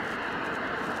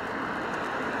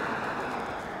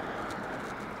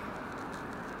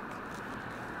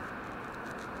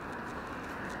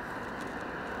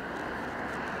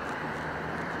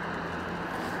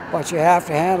 But you have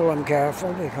to handle them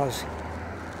careful because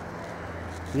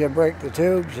you break the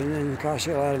tubes and then it costs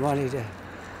you a lot of money to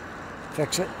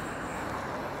fix it.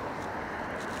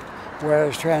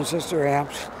 Whereas transistor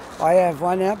amps, I have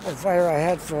one amplifier I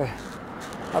had for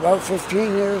about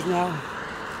 15 years now,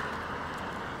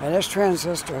 and it's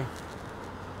transistor,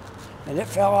 and it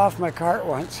fell off my cart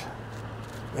once,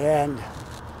 and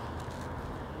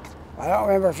I don't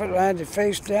remember if it landed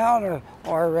face down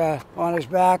or on his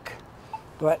back,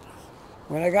 but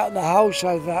when I got in the house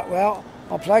I thought, well,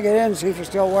 I'll plug it in and see if it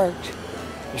still worked.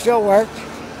 It still worked.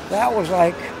 That was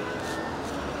like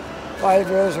 5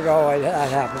 years ago that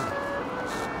happened.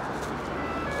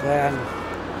 And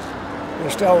they're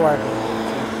still working.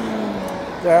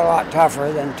 They're a lot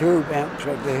tougher than tube amps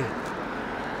would be.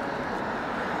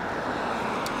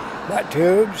 But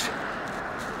tubes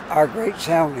are great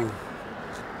sounding.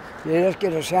 You just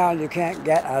get a sound you can't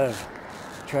get out of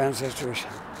transistors.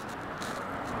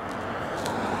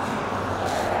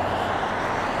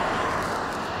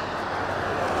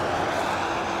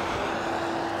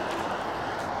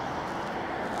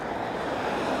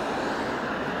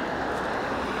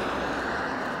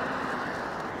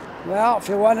 Well, if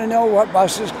you want to know what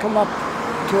buses come up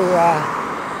to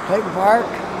Clayton Park,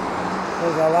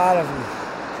 there's a lot of them.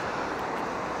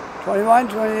 21,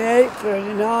 28,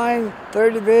 39,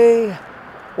 30B,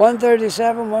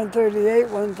 137, 138,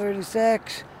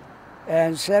 136,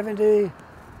 and 70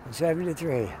 and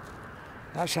 73.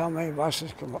 That's how many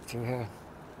buses come up through here.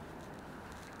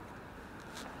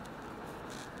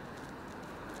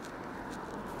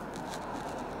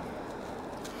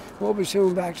 We'll be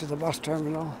soon back to the bus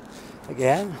terminal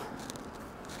again,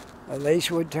 a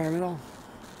Lacewood terminal.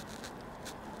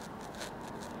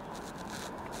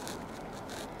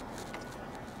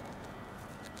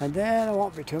 And then I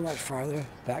won't be too much farther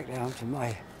back down to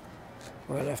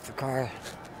where I left the car.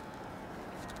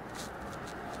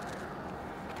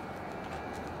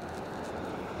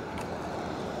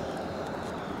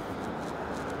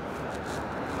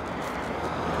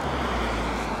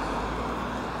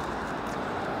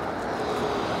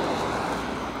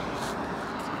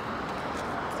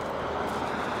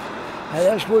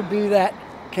 And this would be that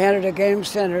Canada Game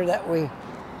Center that we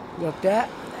looked at,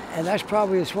 and that's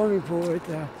probably a swimming pool right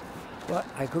there, but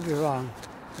I could be wrong.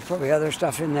 There's probably other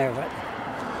stuff in there, but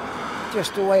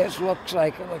just the way it looks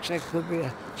like it could be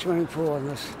a swimming pool in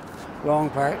this long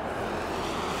part.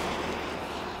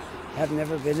 I've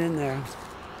never been in there.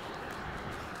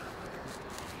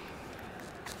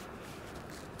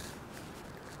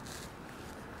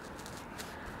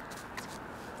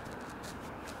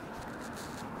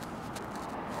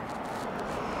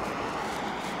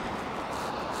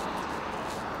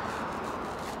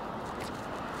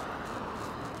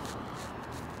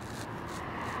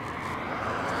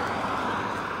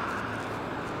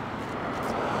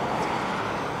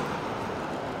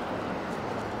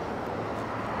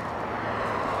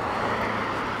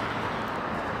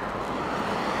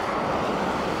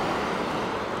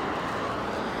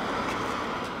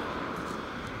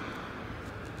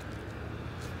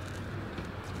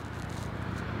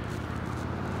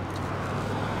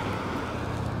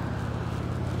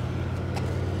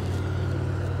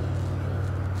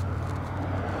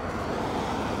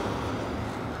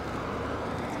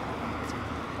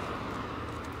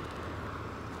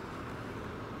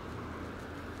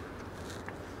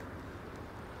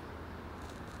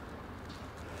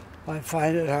 I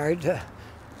find it hard to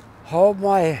hold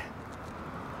my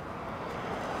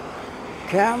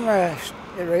camera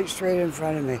right straight in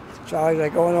front of me. So I was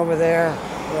like going over there,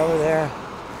 or over there.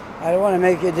 I don't want to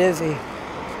make you dizzy.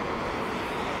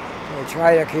 I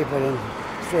try to keep it in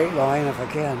straight line if I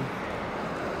can.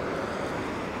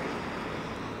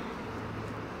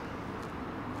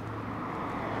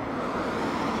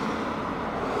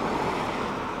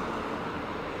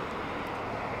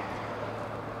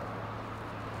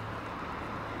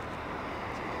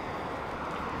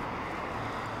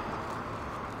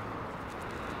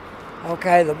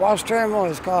 Okay, the bus terminal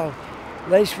is called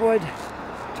Lacewood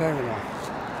Terminal.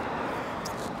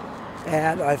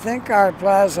 And I think our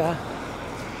plaza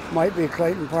might be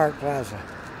Clayton Park Plaza,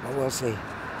 but we'll see.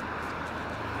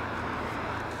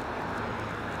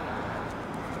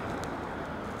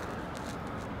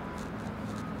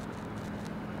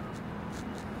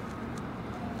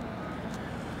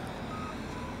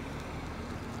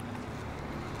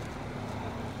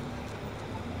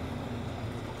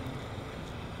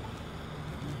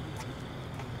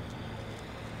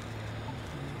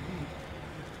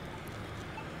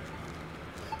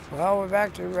 Well, we're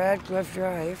back to Radcliffe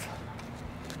Drive.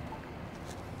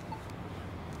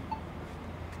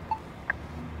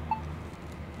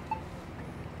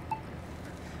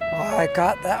 Oh, I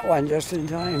caught that one just in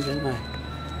time, didn't I?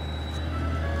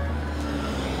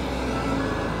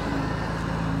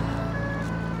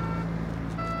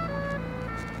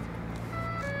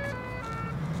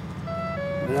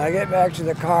 When I get back to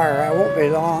the car, I won't be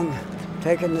long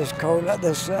taking this coat,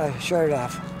 this shirt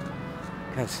off,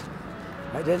 because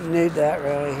I didn't need that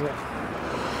really.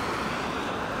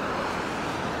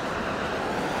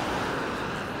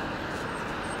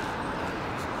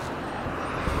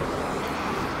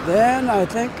 Then I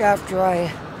think after I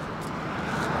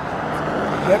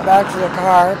get back to the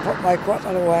car, put my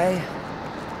equipment away,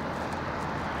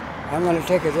 I'm going to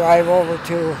take a drive over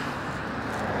to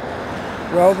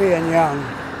Roby and Young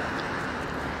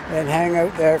and hang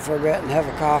out there for a bit and have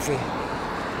a coffee.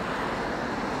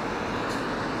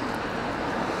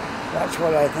 That's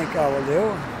what I think I will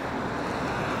do.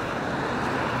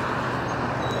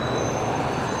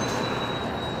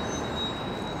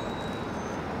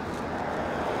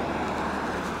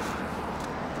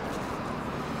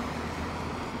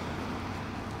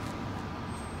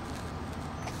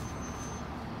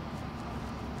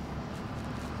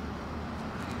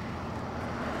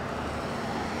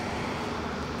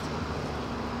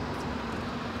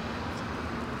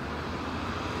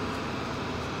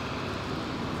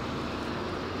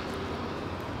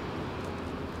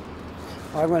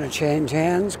 I'm going to change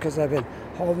hands because I've been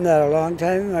holding that a long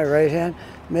time in my right hand.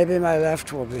 Maybe my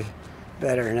left will be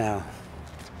better now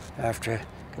after,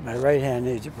 because my right hand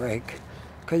needs a break.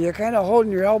 Because you're kind of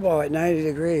holding your elbow at 90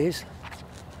 degrees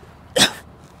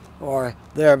or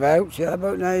thereabouts. Yeah,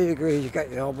 about 90 degrees, you got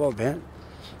your elbow bent,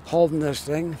 holding this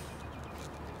thing.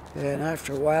 And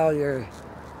after a while, you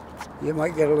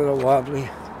might get a little wobbly.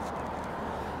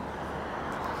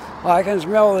 Well, I can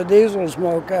smell the diesel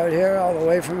smoke out here all the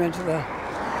way from into the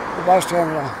bus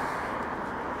terminal.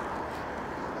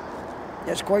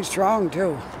 It's quite strong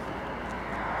too.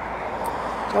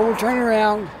 So we'll turn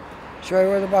around, show you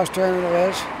where the bus terminal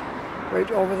is, right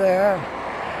over there.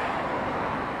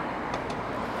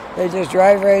 They just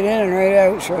drive right in and right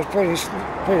out, so it's pretty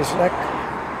slick.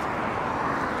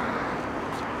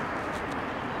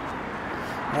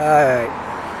 All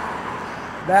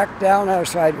right, back down our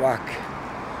sidewalk.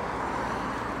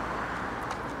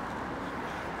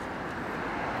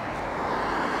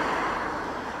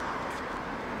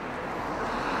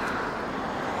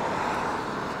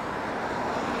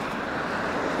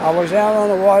 I was down on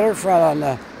the waterfront on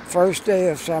the first day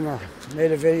of summer.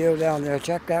 Made a video down there.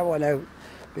 Check that one out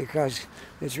because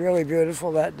it's really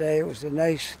beautiful that day. It was a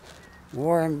nice,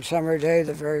 warm summer day,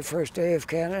 the very first day of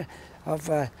Canada, of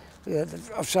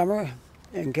summer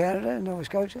in Canada, in Nova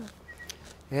Scotia.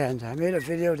 And I made a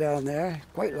video down there,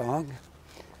 quite long.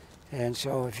 And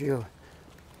so if you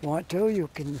want to, you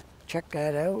can check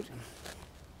that out.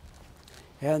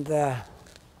 And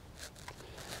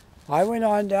I went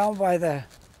on down by the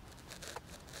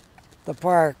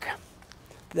park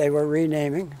they were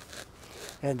renaming,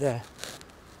 and there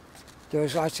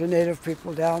was lots of native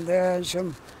people down there and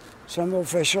some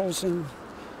officials, and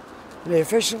they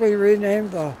officially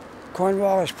renamed the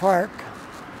Cornwallis Park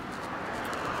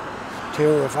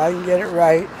to, if I can get it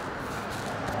right,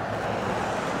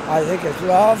 I think it's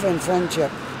Love and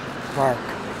Friendship Park,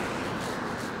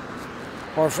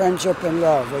 or Friendship and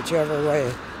Love, whichever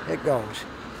way it goes,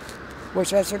 which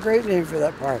that's a great name for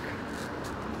that park.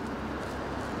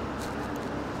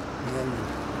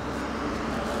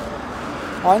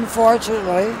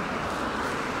 Unfortunately,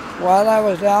 while I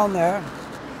was down there,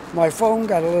 my phone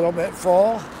got a little bit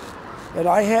full, and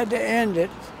I had to end it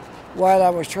while I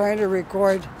was trying to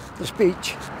record the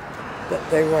speech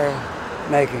that they were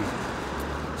making.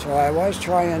 So I was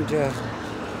trying to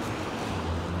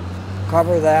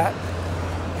cover that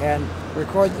and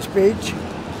record the speech,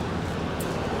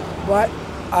 but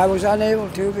I was unable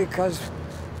to because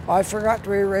I forgot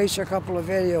to erase a couple of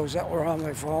videos that were on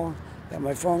my phone, and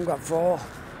my phone got full.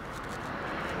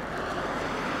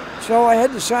 So I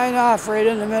had to sign off right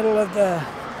in the middle of the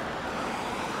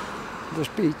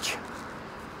speech.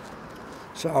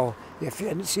 So if you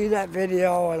didn't see that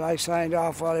video and I signed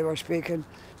off while they were speaking,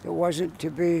 it wasn't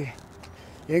to be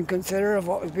inconsiderate of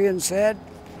what was being said,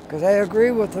 because I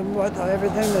agree with them with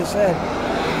everything they said.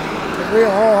 I agree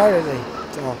wholeheartedly.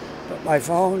 So, but my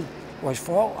phone was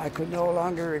full. I could no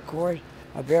longer record.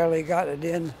 I barely got it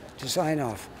in to sign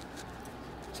off.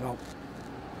 So.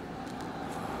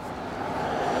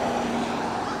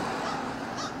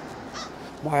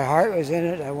 My heart was in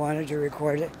it. I wanted to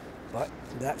record it, but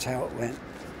that's how it went.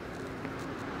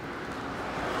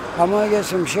 I'm going to get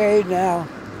some shade now.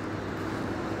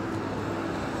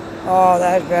 Oh,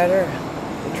 that's better.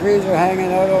 The trees are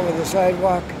hanging out over the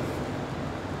sidewalk.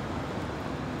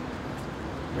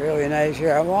 Really nice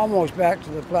here. I'm almost back to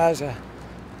the plaza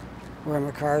where my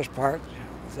car's parked.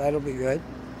 That'll be good.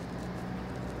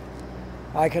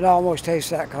 I can almost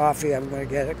taste that coffee I'm going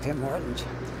to get at Tim Hortons.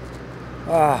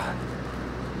 Ah.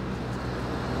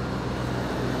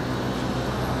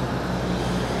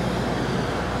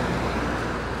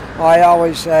 I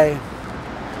always say,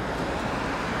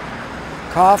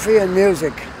 coffee and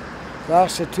music,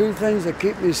 that's the two things that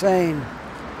keep me sane.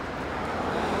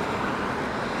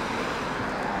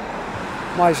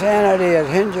 My sanity is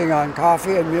hinging on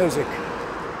coffee and music.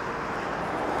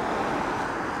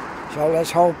 So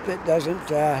let's hope it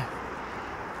doesn't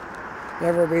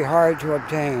ever be hard to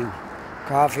obtain,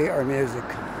 coffee or music.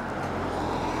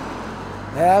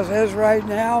 As is right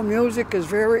now, music is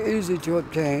very easy to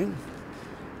obtain.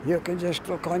 You can just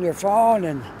look on your phone,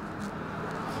 and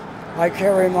I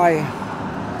carry my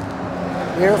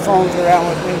earphones around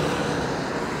with me.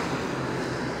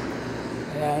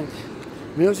 And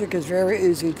music is very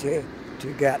easy to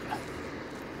get.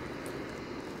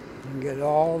 You can get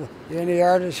any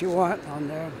artist you want on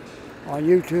there, on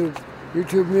YouTube.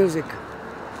 YouTube Music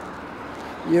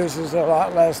uses a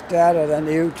lot less data than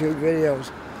the YouTube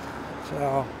videos.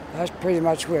 So that's pretty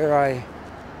much where I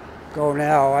go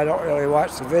now. I don't really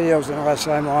watch the videos unless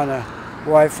I'm on a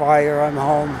Wi-Fi or I'm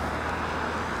home.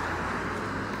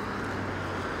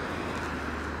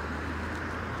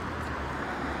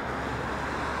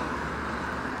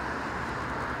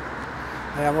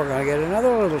 And we're going to get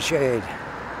another little shade.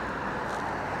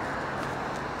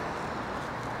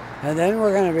 And then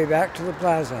we're going to be back to the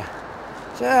plaza.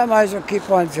 So I might as well keep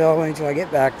on filming until I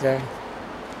get back there.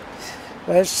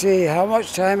 Let's see, how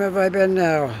much time have I been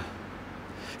now?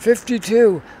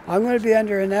 52. I'm going to be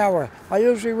under an hour. I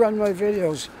usually run my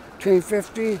videos between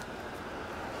 50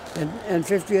 and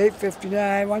 58,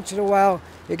 59. Once in a while,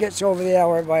 it gets over the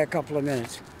hour by a couple of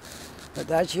minutes. But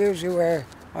that's usually where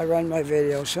I run my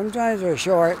videos. Sometimes they're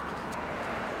short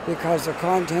because the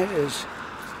content is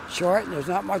short and there's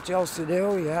not much else to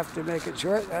do. You have to make it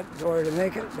short in order to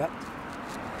make it. But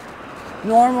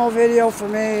normal video for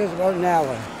me is about an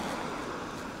hour.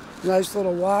 Nice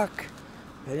little walk.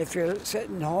 And if you're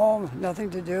sitting home,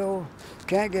 nothing to do,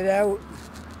 can't get out,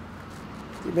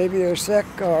 maybe you're sick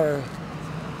or,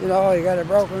 you got a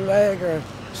broken leg or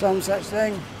some such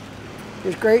thing,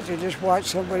 it's great to just watch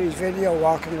somebody's video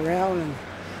walking around, and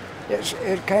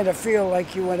it kind of feel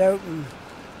like you went out and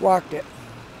walked it.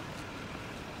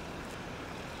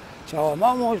 So I'm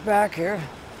almost back here,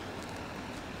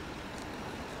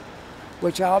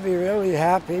 which I'll be really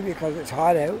happy because it's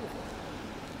hot out.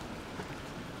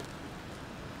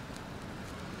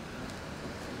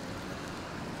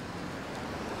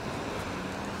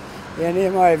 Any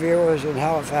of my viewers in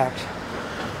Halifax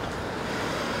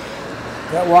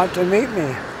that want to meet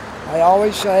me, I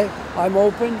always say I'm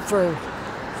open for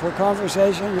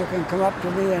conversation. You can come up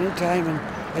to me anytime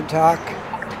and talk,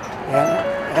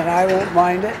 and I won't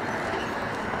mind it.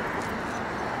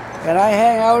 And I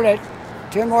hang out at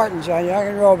Tim Hortons on Yonge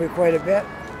and Roby quite a bit,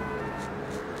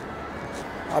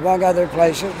 among other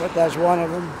places, but that's one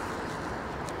of them.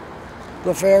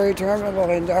 The ferry terminal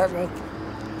in Dartmouth,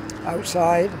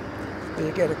 outside.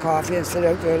 You get a coffee and sit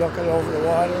out there looking over the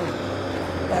water.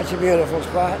 That's a beautiful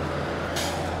spot.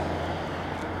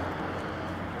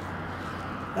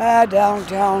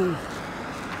 Downtown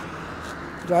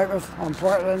Dartmouth on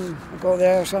Portland, I go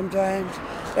there sometimes.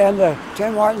 And the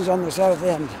Tim Hortons on the south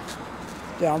end,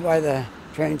 down by the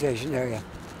train station area.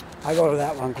 I go to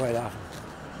that one quite often.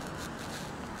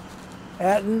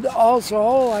 And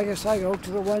also, I guess I go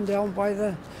to the one down by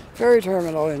the ferry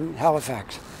terminal in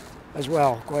Halifax as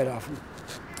well, quite often.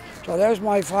 So there's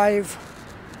my 5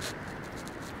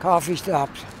 coffee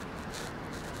stops,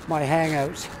 my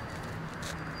hangouts.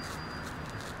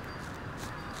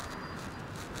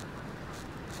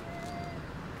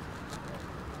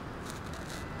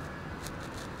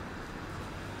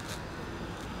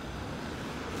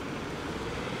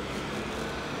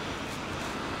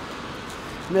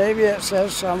 Maybe it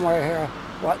says somewhere here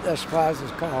what this plaza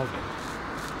is called.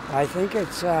 I think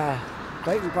it's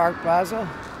Clayton Park Plaza,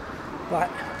 but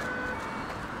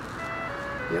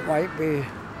it might be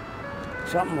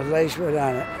something with lacewood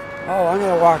on it. Oh, I'm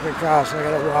going to walk across. I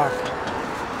got to walk.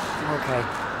 Okay.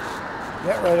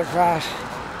 Get right across.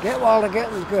 Get while the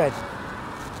getting's good,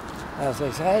 as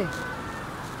they say.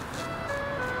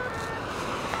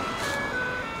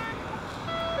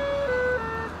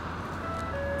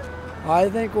 I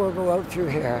think we'll go out through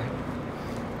here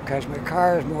because my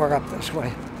car is more up this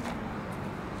way.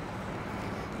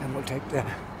 And we'll take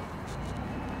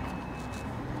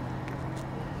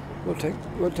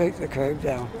the curb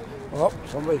down. Oh,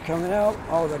 somebody's coming out.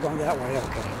 Oh, they're going that way.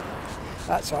 Okay.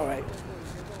 That's all right.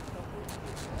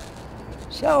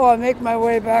 So I'll make my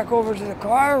way back over to the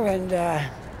car, and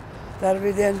that'll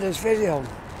be the end of this video.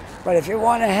 But if you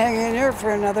want to hang in here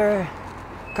for another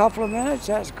couple of minutes,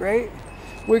 that's great.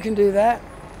 We can do that.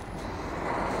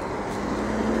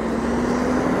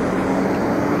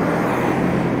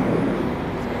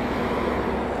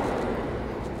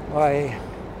 I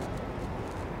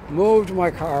moved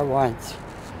my car once,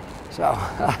 so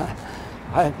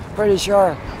I'm pretty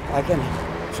sure I can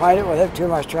find it without too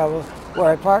much trouble. Where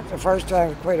I parked the first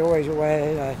time, quite a ways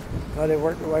away. I thought I'd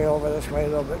work my way over this way a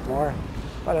little bit more.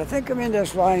 But I think I'm in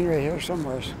this line right here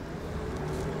somewhere.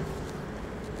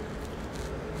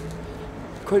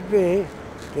 Could be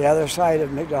the other side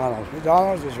of McDonald's.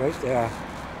 McDonald's is right there.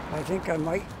 I think I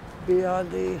might be on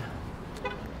the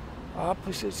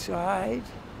opposite side,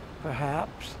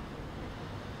 perhaps,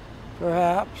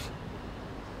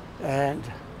 and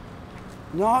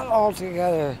not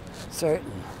altogether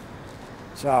certain.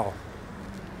 So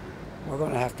we're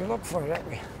going to have to look for it, aren't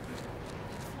we?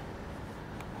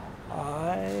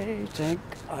 I think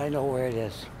I know where it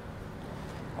is.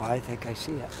 I think I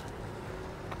see it.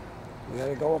 We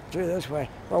gotta go up through this way.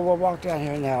 Well, we'll walk down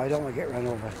here now. I don't want to get run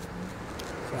over.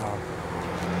 So,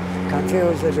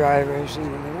 confuse the drivers and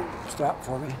they won't stop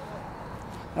for me.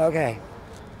 Okay.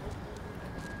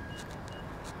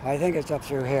 I think it's up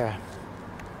through here.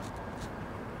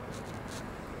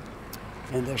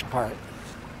 In this part.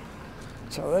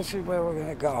 So this is where we're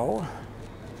gonna go.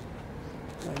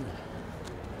 And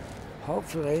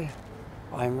hopefully,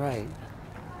 I'm right.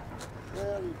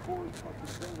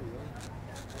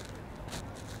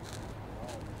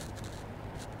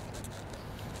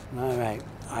 All right,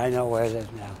 I know where it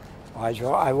is now.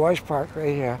 I was parked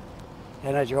right here,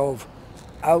 and I drove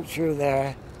out through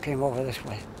there, came over this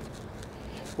way,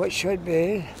 which should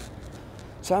be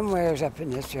somewhere up in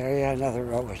this area, another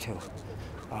row or two.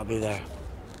 I'll be there.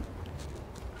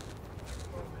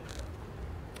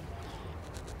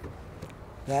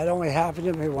 That only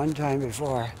happened to me one time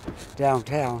before,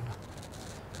 downtown,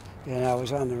 and I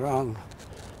was on the wrong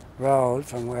road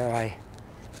from where I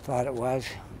thought it was.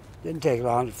 Didn't take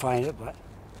long to find it, but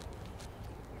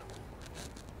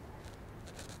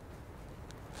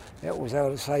it was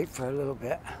out of sight for a little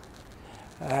bit.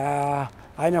 I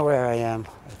know where I am,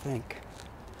 I think.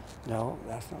 No,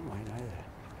 that's not mine either.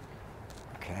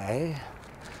 Okay.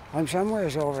 I'm somewhere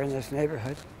over in this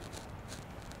neighborhood.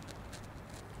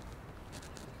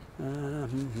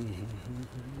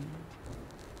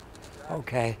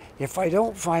 Okay, if I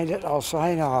don't find it, I'll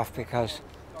sign off because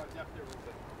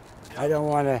I don't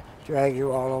want to drag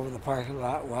you all over the parking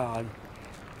lot while I'm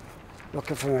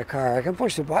looking for my car. I can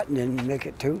push the button and make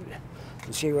it toot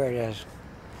and see where it is.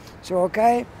 So,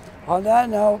 okay, on that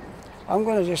note, I'm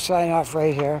going to just sign off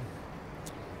right here.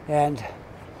 And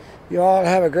you all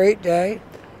have a great day.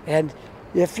 And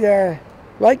if you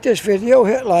like this video,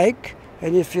 hit like.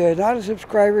 And if you're not a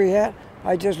subscriber yet,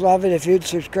 I'd just love it if you'd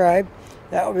subscribe.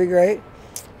 That would be great.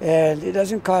 And it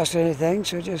doesn't cost anything,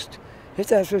 so just hit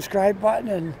that subscribe button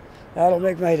and that'll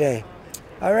make my day.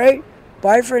 All right,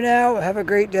 bye for now. Have a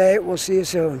great day. We'll see you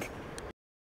soon.